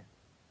of command.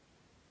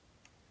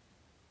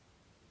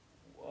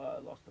 I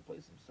lost the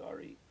place, I'm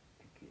sorry.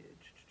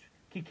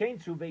 Kikein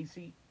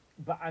Tsuvesi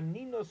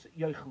ba'aninos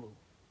yoichlu.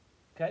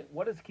 Okay,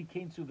 what is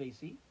Kikein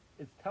Tsuvesi?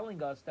 It's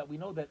telling us that we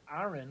know that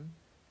Aaron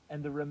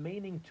and the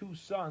remaining 2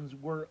 sons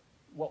were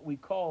what we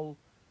call,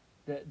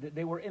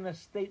 they were in a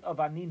state of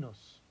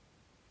aninos.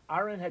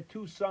 Aaron had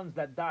two sons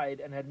that died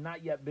and had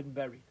not yet been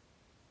buried.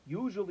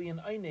 Usually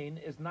an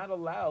Einain is not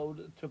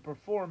allowed to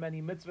perform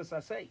any mitzvahs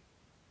aseh.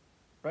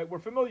 Right? We're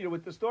familiar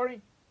with the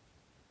story?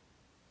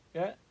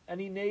 Yeah?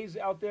 Any nays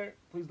out there?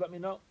 Please let me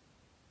know.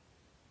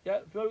 Yeah?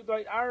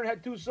 Right? Aaron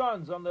had two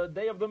sons on the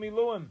day of the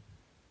Miluim.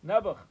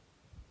 Nebuch.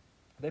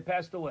 They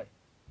passed away.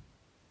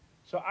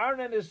 So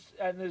Aaron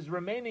and his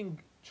remaining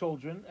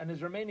children and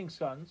his remaining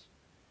sons,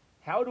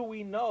 how do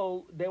we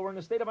know they were in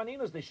a state of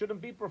aninus? They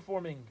shouldn't be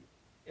performing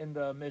in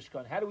the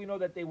Mishkan. How do we know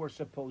that they were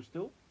supposed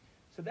to?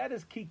 So that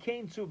is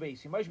Kikain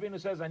Tzuvesi. Moshe Rabbeinu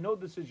says, I know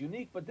this is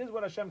unique, but this is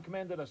what Hashem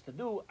commanded us to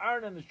do.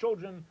 Aaron and his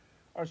children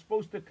are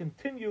supposed to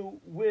continue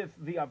with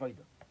the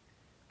Avodah.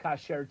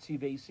 Kasher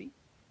Tzivesi,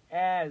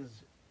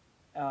 as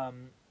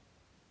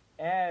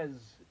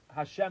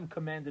Hashem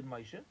commanded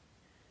Moshe.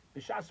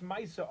 B'shas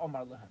Maisa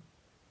Omar Lehem.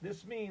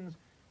 This means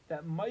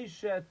that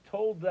Moshe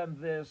told them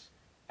this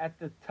at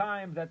the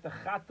time that the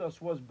Chatos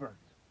was burnt.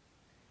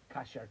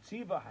 Kasher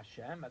Tziva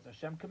Hashem, as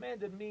Hashem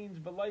commanded, means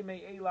B'lai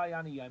me Elai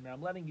ani Yomer.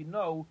 I'm letting you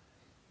know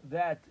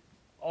that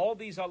all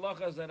these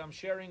halachas that I'm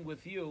sharing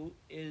with you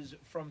is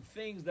from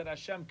things that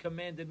Hashem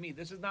commanded me.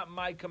 This is not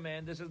my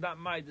command. This is not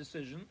my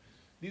decision.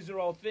 These are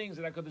all things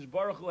that HaKadosh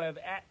Baruch Hu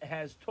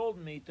has told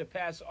me to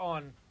pass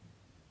on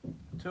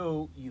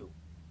to you.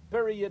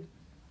 Period.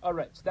 All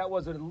right. So that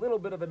was a little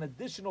bit of an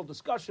additional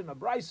discussion, a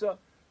brisa,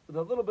 with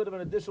a little bit of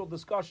an additional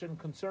discussion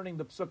concerning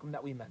the psukim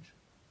that we mentioned.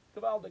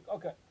 Kavaldik.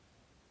 Okay.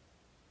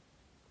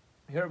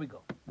 Here we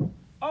go.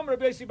 Amr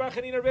Beisi Bar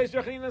Chanina Beis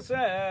Chanina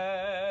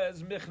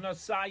says,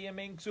 Michnasayim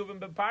in Ksuvim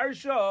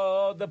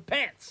Beparsha, the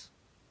pants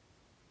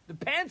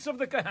of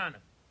the Kahana.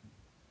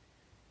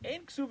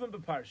 In Ksuvim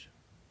Beparsha.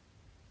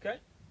 Okay?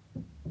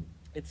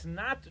 It's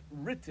not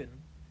written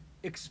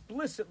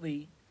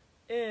explicitly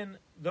in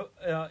the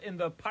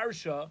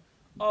Parsha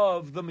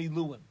of the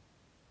Miluim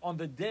on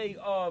the day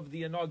of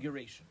the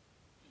inauguration.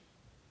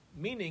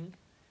 Meaning,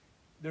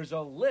 there's a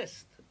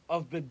list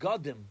of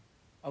begadim,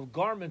 of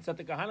garments that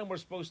the Kahanim were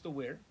supposed to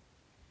wear,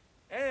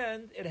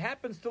 and it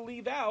happens to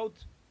leave out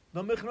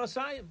the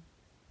Michnasayim.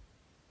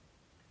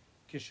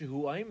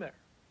 Kishehu Aimer,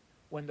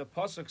 when the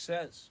Pasuk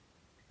says,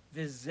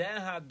 V'zeh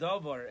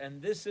hadavar,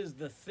 and this is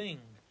the thing,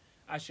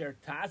 Asher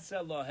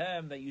Tasa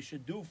Lahem, that you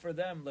should do for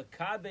them,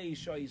 L'kadei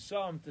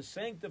Shoisam, to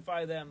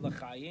sanctify them,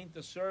 L'chayin,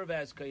 to serve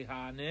as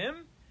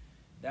Kehanim,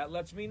 that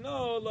lets me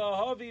know,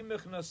 Lahavi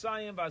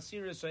Michnasayim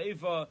V'asiris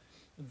Haifa,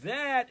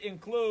 that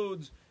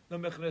includes the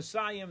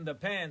Michnasayim, the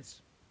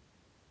pants,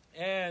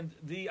 and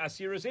the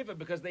Asir Sefer,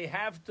 because they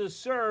have to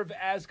serve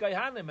as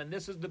Kaihanim, and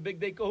this is the big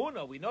day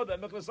kahuna. We know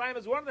that Mechnasayim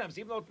is one of them, so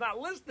even though it's not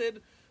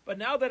listed, but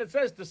now that it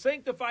says to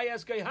sanctify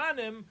as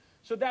Kaihanim,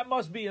 so that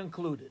must be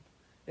included.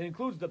 It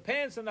includes the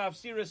pants and the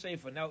Asir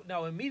Sefer.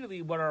 Now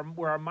immediately where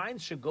our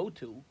minds should go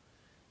to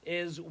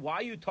is, why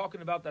are you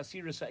talking about the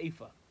Asir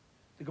Sefer?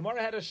 The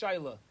Gemara had a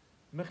shaila.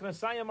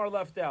 Mechnasayim are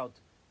left out.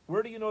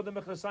 Where do you know the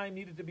Mechnasayim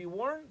needed to be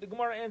worn? The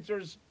Gemara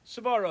answers,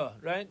 Svara,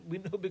 right? We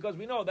know, because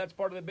we know that's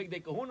part of the big day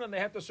kahuna, and they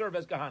have to serve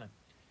as kahana.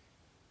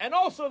 And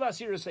also the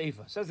Asir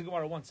Seifa. Says the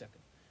Gemara, 1 second.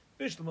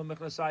 Bishlama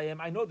Mechnasayim,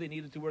 I know they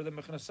needed to wear the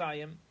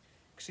Mechnasayim,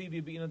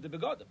 Ksivi B'ina de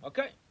Begadim.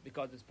 Okay,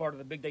 because it's part of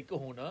the big day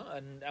kahuna,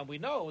 and we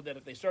know that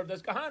if they served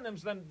as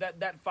kahanims, then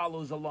that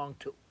follows along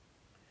too.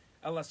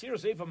 Al Asir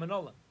Seifa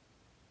Manolan,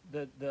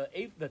 the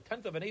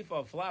 10th of an ephah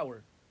of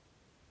flour,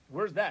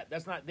 where's that?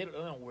 That's not, they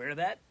don't wear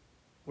that.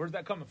 Where's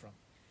that coming from?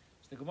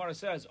 The Gemara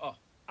says,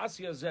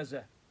 Asya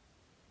Zezeh.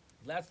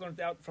 That's learned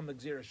out from the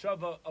Gzera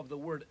Shava of the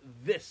word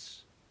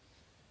this.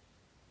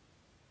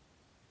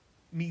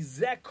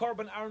 Mizek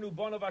Karban Arnu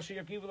Bonav Asher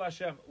Yakriv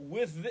Hashem.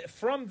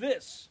 From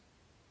this,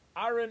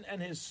 Aaron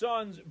and his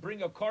sons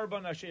bring a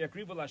Karban Asher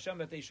Yakriv Hashem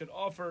that they should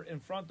offer in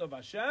front of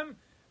Hashem.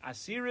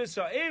 Asiris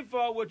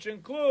Ha'efa, which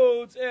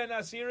includes an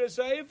Asiris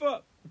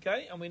Ha'efa.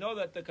 Okay, and we know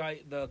that the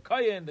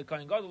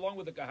Kayin God, along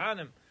with the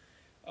Kahanim,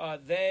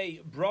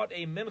 they brought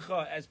a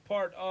mincha as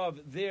part of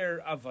their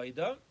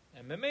avodah,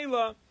 and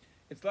memela,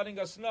 it's letting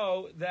us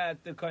know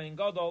that the Kohen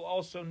Gadol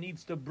also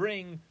needs to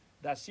bring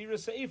the Asira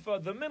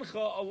Seifa, the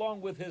mincha, along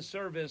with his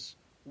service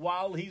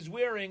while he's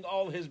wearing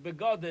all his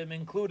begadim,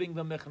 including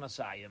the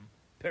Mechnasayim.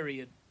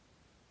 Period.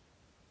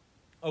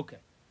 Okay,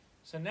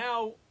 so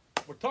now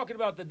we're talking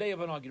about the day of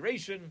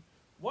inauguration.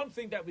 One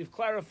thing that we've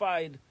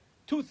clarified,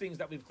 two things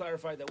that we've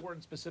clarified that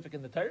weren't specific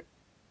in the Torah.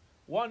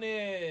 One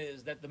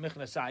is that the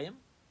Mechnasayim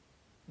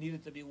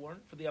needed to be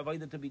worn for the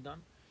Avodah to be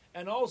done.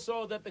 And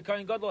also that the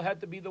Kohen Gadol had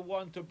to be the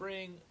one to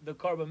bring the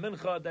Karban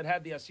Mincha that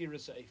had the Asira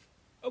Seif.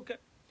 Okay.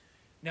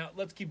 Now,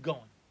 let's keep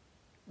going.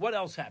 What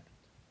else happened?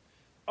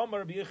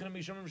 Rabbi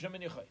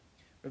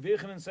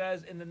Yochanan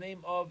says, in the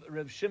name of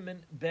Rav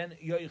Shimon ben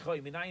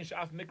Yochai, Minayin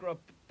Sha'af Mikra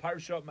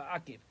Parsha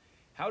Ma'akiv.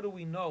 How do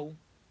we know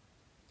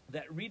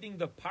that reading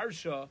the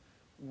Parsha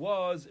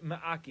was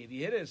Ma'akiv? You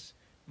hear this?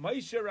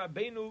 Moshe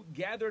Rabbeinu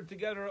gathered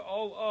together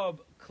all of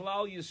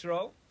Klal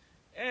Yisrael,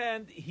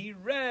 and he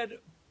read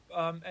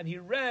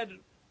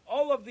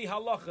all of the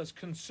halachas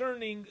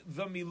concerning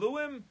the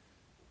Miluim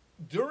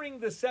during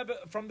the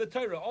from the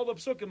Torah, all the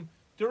psukim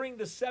during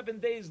the 7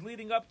 days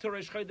leading up to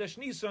Rosh Chodesh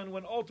Nisan,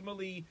 when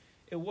ultimately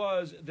it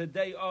was the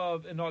day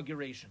of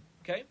inauguration.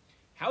 Okay?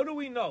 How do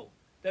we know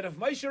that if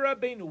Moshe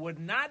Rabbeinu would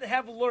not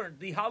have learned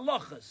the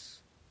halachas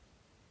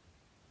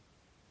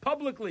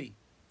publicly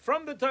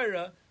from the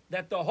Torah,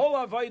 that the whole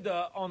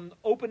Avodah on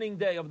opening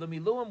day of the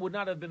Miluim would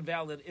not have been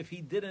valid if he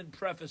didn't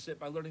preface it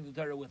by learning the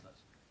Torah with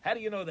us? How do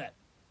you know that?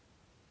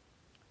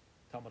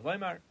 Talmud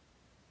Leimar,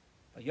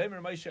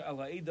 Vayomer Moshe al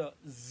ha'eda,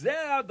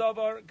 zeh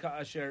hadavar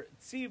ka'asher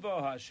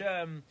tziva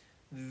Hashem.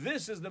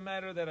 This is the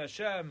matter that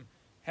Hashem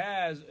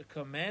has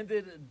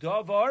commanded.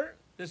 Davar,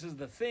 this is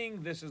the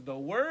thing, this is the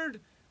word.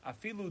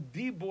 Afilu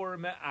dibur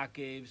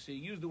me'akev. So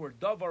you use the word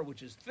davar,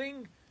 which is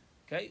thing.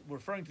 Okay,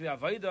 referring to the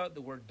Avodah.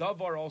 The word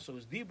davar also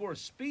is dibur,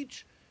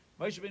 speech.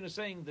 Moshe Rabbeinu is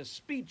saying the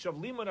speech of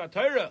Limud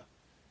HaTorah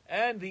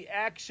and the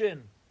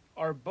action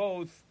are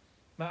both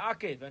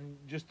ma'akev. And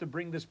just to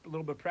bring this a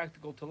little bit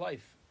practical to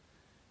life,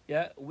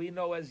 yeah, we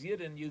know as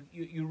Yidden,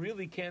 you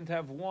really can't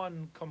have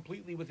one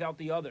completely without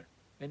the other.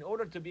 In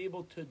order to be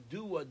able to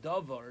do a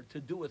davar,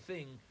 to do a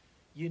thing,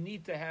 you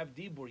need to have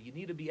dibur. You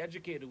need to be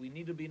educated. We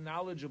need to be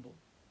knowledgeable.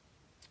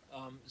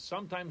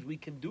 Sometimes we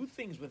can do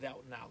things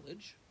without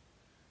knowledge.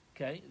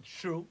 Okay, it's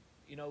true.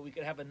 You know, we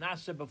could have a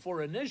nasa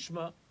before a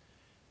nishma,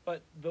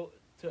 but to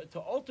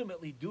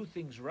ultimately do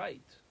things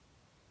right,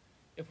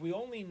 if we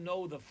only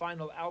know the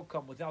final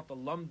outcome without the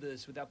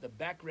lumdus, without the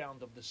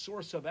background of the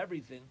source of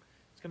everything,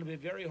 it's going to be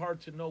very hard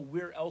to know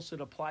where else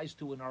it applies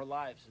to in our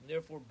lives. And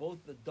therefore,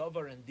 both the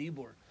davar and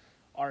dibur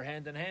are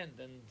hand in hand.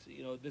 And,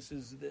 you know,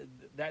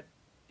 that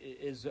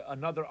is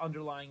another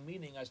underlying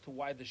meaning as to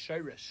why the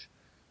shirish,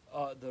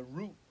 the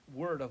root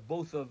word of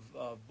both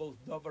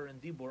davar and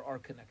dibur are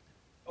connected.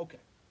 Okay.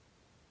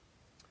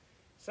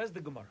 Says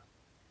the Gemara,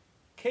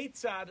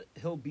 Ketzad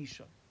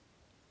Hilbishon.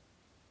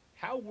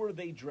 How were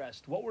they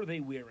dressed? What were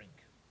they wearing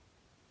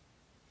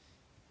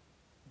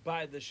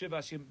by the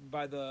Shivashim,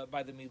 by the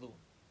Miluim?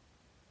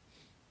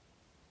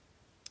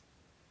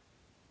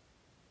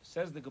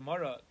 Says the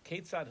Gemara,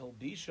 Ketzad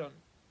Hilbishon.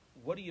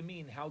 What do you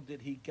mean? How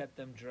did he get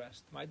them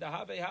dressed? My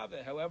dahave have.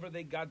 However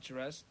they got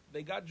dressed,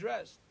 they got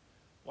dressed.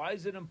 Why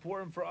is it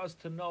important for us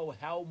to know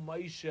how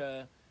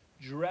Moshe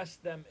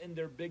dressed them in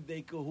their big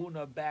day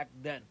kahuna back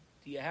then?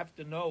 Do you have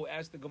to know?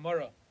 Ask the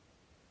Gemara.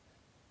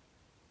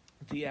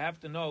 Do you have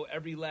to know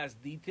every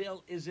last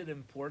detail? Is it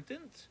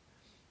important?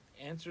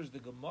 Answers the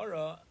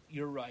Gemara,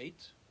 you're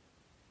right.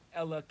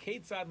 Ela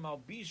ketzad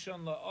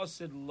malbishon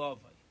la'asid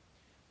lavai.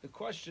 The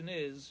question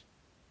is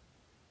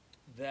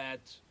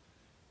that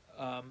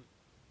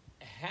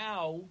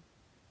how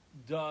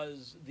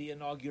does the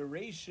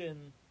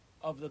inauguration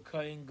of the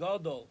Kohen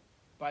Gadol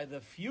by the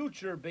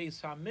future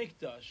Beis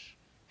Hamikdash,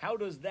 how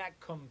does that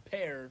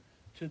compare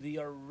to the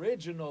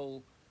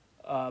original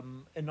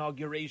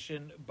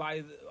inauguration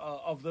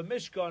of the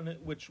Mishkan,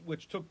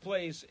 which took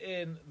place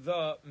in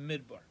the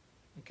Midbar?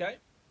 Okay,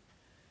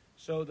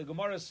 so the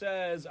Gemara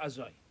says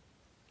Azai,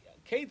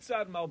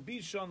 Ketzad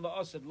Malbishon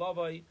la'asid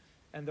lavai,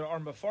 and there are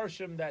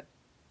Mefarshim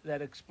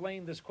that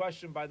explain this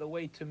question, by the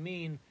way, to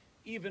mean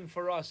even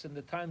for us in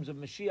the times of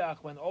Mashiach,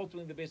 when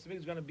ultimately the Beis Hamikdash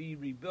is going to be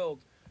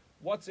rebuilt,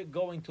 what's it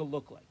going to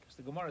look like? So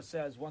the Gemara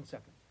says, 1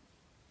 second.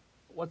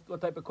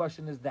 What type of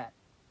question is that?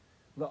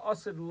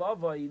 La'asid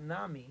lavai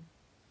nami.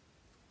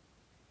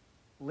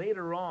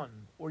 Later on,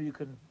 or you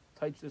can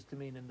touch this to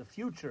mean in the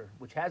future,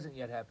 which hasn't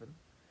yet happened.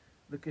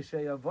 The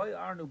kishayavai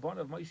arnu bon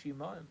of Moshe.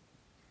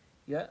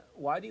 Yeah,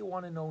 why do you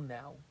want to know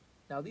now?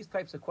 Now, these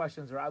types of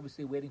questions are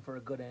obviously waiting for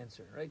a good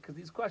answer, right? Because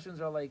these questions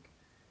are like,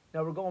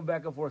 now we're going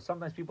back and forth.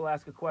 Sometimes people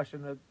ask a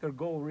question that their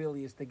goal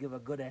really is to give a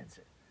good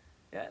answer.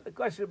 Yeah, the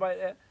question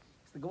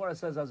the Gemara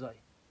says, Azai,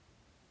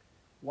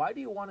 why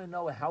do you want to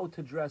know how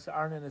to dress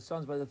Aaron and his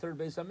sons by the third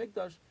Beis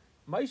Hamikdash?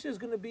 Moshe is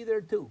going to be there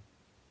too.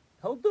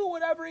 He'll do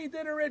whatever he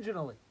did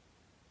originally.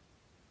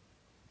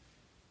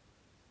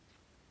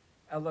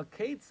 Ela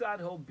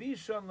ketzad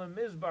hilbishon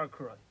lemizbar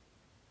kroi.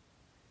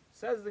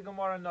 Says the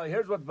Gemara, no,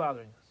 here's what's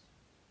bothering us.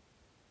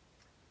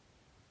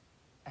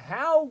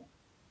 How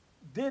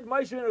did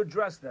Moshe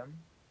address them?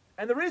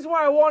 And the reason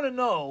why I want to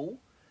know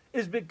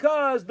is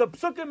because the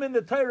psukim in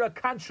the Torah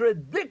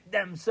contradict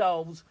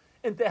themselves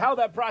into how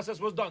that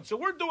process was done. So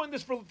we're doing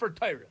this for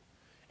Torah.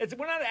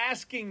 We're not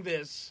asking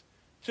this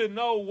to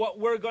know what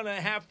we're going to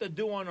have to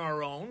do on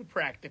our own,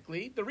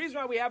 practically. The reason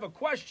why we have a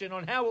question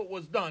on how it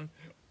was done,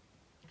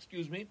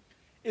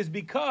 is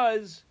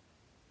because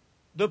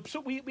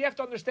we have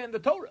to understand the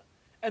Torah.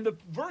 And the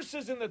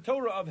verses in the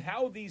Torah of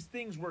how these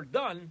things were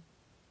done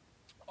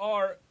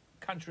are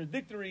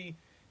contradictory.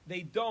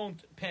 They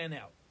don't pan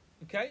out.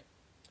 Okay?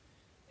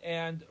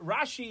 And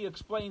Rashi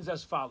explains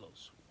as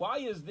follows. Why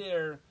is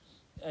there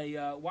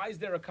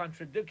a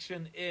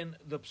contradiction in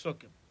the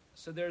psukim?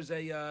 So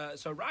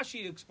so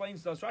Rashi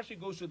explains to us. Rashi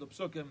goes through the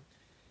psukim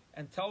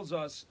and tells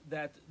us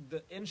that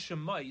in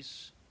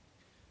Shemais,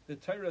 the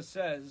Torah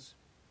says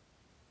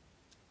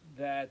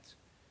that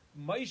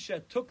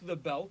Moshe took the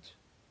belt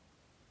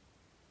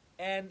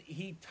and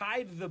he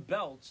tied the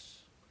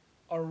belts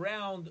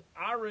around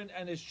Aaron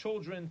and his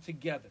children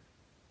together.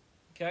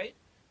 Okay?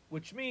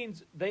 which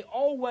means they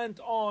all went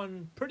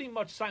on pretty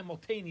much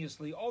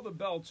simultaneously. All the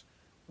belts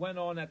went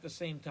on at the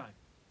same time.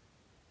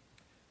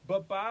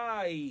 But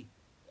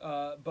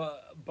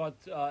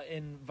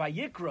in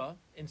Vayikra,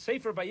 in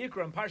Sefer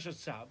Vayikra in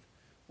Parshas Tzav,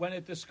 when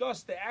it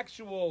discussed the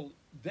actual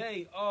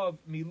day of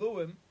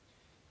Miluim,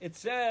 it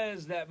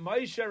says that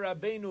Moshe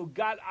Rabbeinu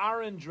got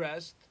Aaron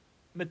dressed,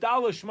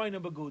 Medala Shmeina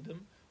Begudim,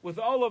 with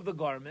all of the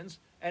garments,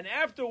 and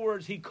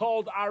afterwards he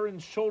called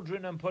Aaron's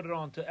children and put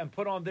on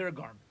their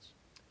garments.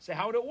 So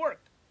how did it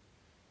work?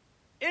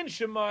 In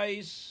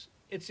Shemais,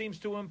 it seems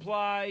to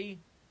imply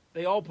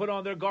they all put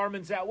on their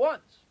garments at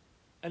once.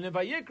 And in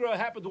Vayikra, it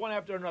happened one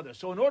after another.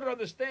 So in order to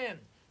understand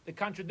the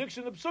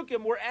contradiction of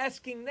Psukim, we're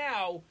asking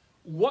now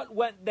what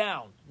went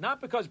down.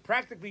 Not because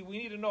practically we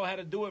need to know how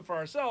to do it for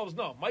ourselves.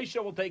 No,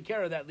 Moshe will take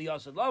care of that,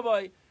 Liyasad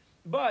Lavai.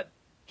 But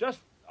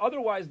just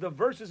otherwise, the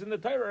verses in the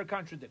Torah are a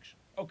contradiction.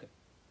 Okay.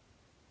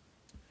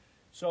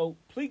 So,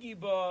 Pligi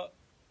ba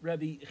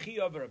Rabbi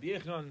Chia Rabbi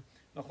Yechanan,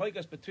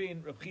 machlekes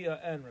between Rabbi Chia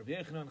and Rabbi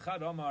Yechanan,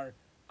 Chad Amar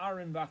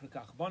Aaron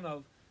v'achakach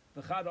Bonov,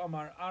 v'chad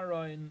Amar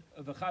Aaron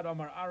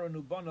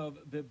uBonov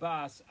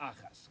bebas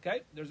achas.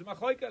 Okay, there's a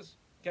machlekes.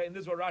 Okay, and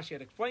this is what Rashi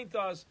had explained to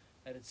us.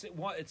 That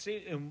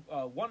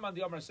one man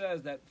the Amar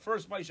says that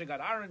first Moshe got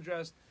Aaron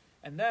dressed,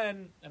 and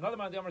then another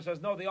man the Amar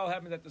says no, they all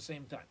happened at the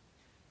same time.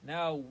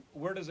 Now,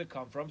 where does it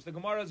come from? So the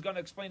Gemara is going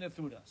to explain it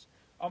through us.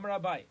 Amar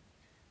Abai.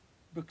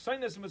 When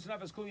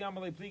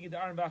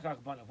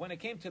it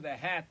came to the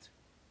hat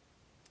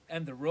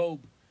and the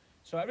robe,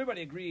 so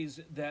everybody agrees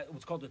that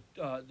what's called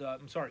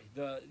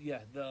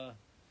the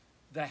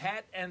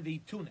hat and the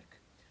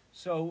tunic.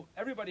 So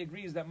everybody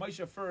agrees that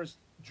Moshe first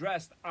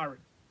dressed Aaron.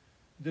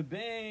 The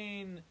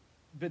Bein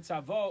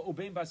Bitzavo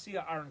Ubein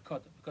Basia Aaron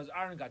Kodim, because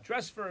Aaron got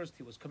dressed first,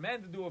 he was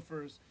commanded to do it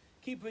first.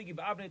 Keep Ligi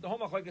Ba'avnei. The whole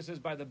machlekes is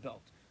by the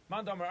belt.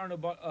 Mandamar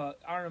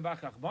Aaron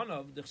V'achach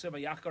Bonov D'chseva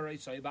Yacharei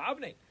Say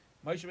Ba'avnei.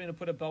 Moshe Rabbeinu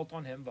put a belt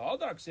on him.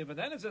 And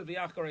then it says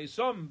V'yacharei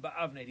Som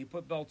Ba'avnei. He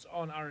put belts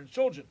on Aaron's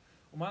children.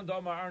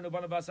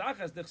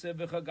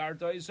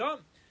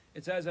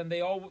 It says, and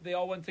they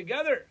all went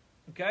together.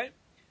 Okay,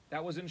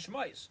 that was in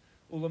Shmais.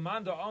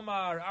 Ulamanda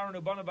Omar Aaron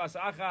Ubanabas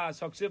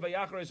Achas Haksiva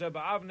Yacharei Som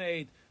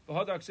Ba'avnei.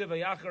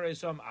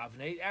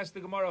 Ask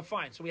the Gemara,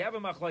 fine. So we have a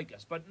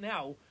machlekes, but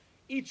now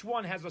each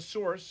one has a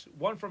source,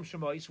 one from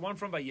Shemais, one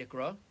from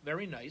Vayikra,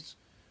 very nice.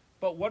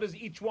 But what is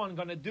each one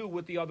going to do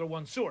with the other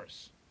one's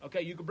source?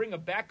 Okay, you could bring a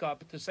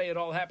backup to say it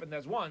all happened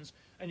as once,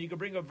 and you could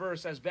bring a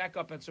verse as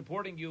backup and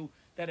supporting you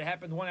that it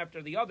happened one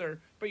after the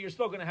other, but you're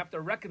still going to have to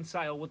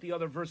reconcile with the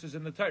other verses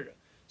in the Torah.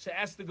 So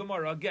ask the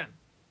Gemara again,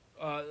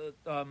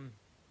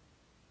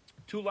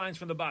 2 lines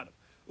from the bottom.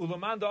 If you're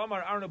going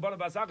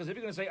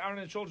to say Aaron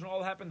and children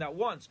all happened at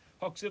once,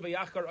 but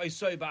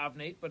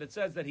it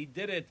says that he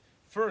did it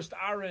first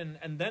Aaron,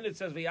 and then it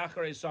says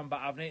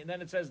and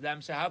then it says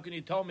them. So how can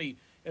you tell me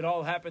it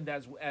all happened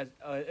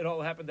it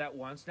all happened at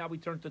once? Now we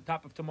turn to the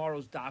top of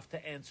tomorrow's daf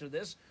to answer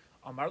this.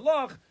 Amar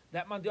Lach,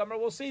 that man the Amar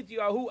will say to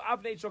you, Ahu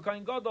Avnei Shel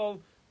Kohen Gadol,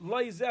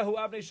 Loizehu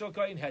Avnei Shel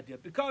Kohen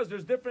Hedyot, because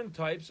there's different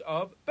types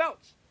of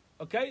belts.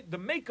 Okay, the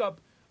makeup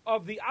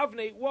of the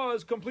Avnei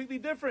was completely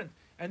different.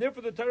 And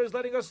therefore, the Torah is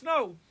letting us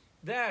know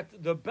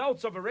that the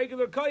belts of a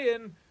regular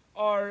kohen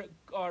are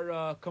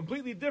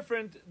completely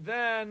different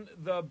than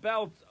the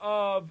belt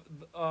of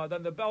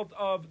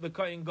the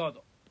kohen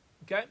gadol.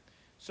 Okay,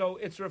 so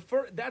it's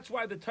that's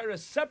why the Torah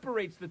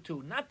separates the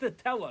two, not to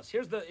tell us.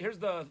 Here's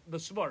the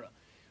svara.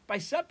 By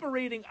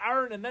separating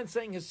Aaron and then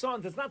saying his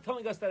sons, it's not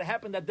telling us that it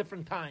happened at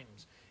different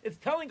times. It's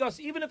telling us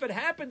even if it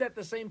happened at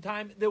the same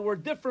time, there were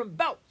different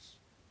belts.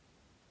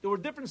 There were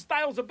different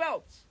styles of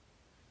belts.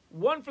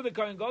 One for the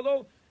Kohen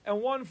Gadol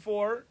and one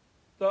for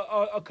the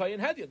Kohen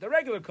Hedyot, the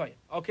regular Kohen.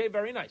 Okay,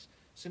 very nice.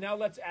 So now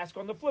let's ask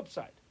on the flip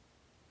side.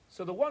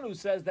 So the one who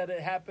says that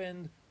it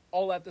happened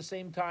all at the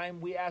same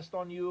time, we asked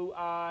on you,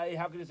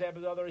 how could this happen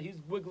to the other?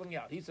 He's wiggling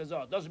out. He says,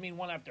 it doesn't mean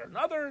one after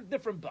another,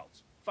 different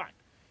belts. Fine.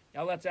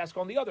 Now let's ask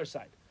on the other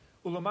side.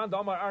 Ulaman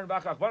Damar Aaron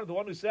V'achach, the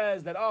one who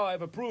says that, I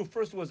have a proof,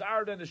 first it was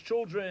Aaron and his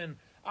children.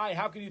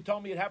 How can you tell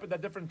me it happened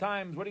at different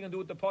times? What are you going to do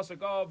with the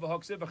pasuk of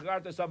Haksiv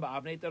V'chagarta Sam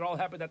Ba'avnei that all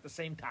happened at the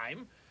same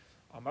time?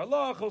 Amar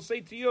Lach, he'll say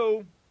to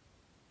you,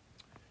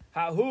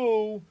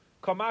 Hahu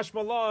Kamash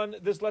Malan.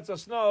 This lets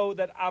us know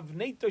that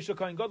Avneitish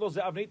Kohen Gadol is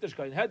Avneitish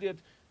Kohen Hedyot.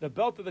 The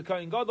belt of the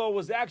Kohen Gadol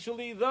was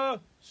actually the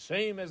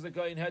same as the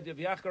Kohen Hedyot.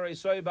 V'yacharei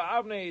Soy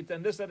Ba'avneit,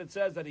 and this that it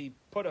says that he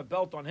put a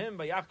belt on him,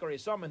 V'yacharei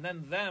Sam, and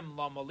then them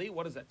Lamali.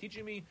 What is that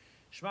teaching me?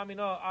 Shma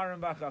Mina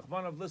Aaron V'achach.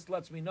 One of this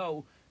lets me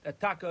know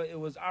that Taka it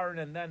was Aaron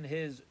and then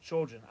his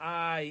children.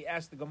 I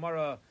asked the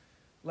Gemara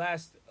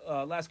last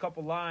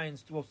couple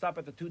lines. We'll stop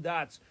at the 2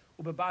 dots.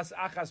 How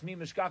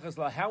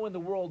in the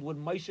world would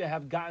Moshe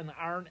have gotten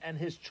Aaron and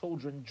his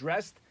children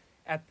dressed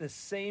at the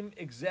same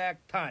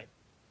exact time?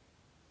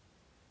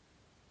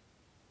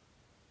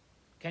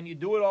 Can you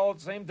do it all at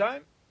the same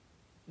time?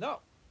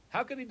 No.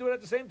 How can he do it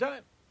at the same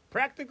time?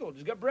 Practical.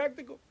 Just get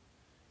practical.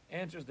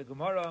 Answers the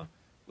Gemara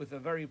with a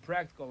very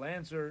practical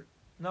answer.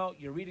 No,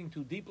 you're reading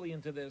too deeply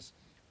into this.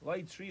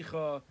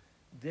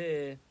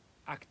 De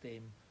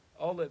aktem.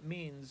 All it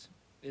means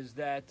is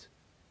that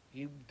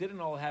he didn't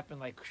all happen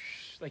like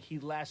he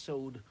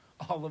lassoed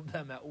all of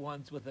them at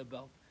once with a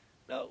belt.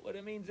 No, what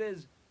it means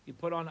is he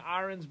put on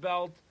Aaron's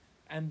belt,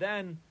 and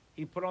then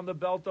he put on the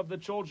belt of the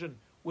children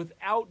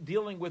without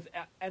dealing with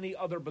any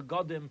other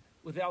begadim,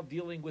 without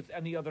dealing with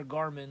any other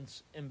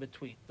garments in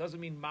between. Doesn't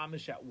mean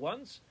mamish at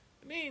once.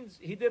 It means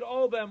he did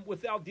all of them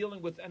without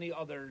dealing with any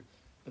other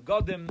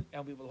begadim,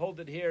 and we will hold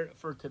it here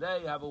for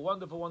today. Have a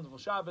wonderful, wonderful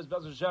Shabbos.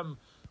 B'ezras Hashem,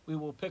 we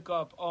will pick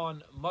up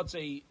on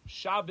Motzei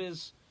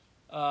Shabbos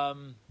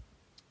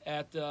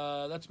at,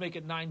 let's make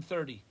it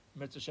 9:30.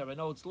 Mitzvah Shem. I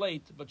know it's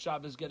late, but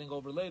Shabbos is getting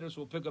over later,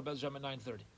 so we'll pick up B'ezras Hashem at 9:30.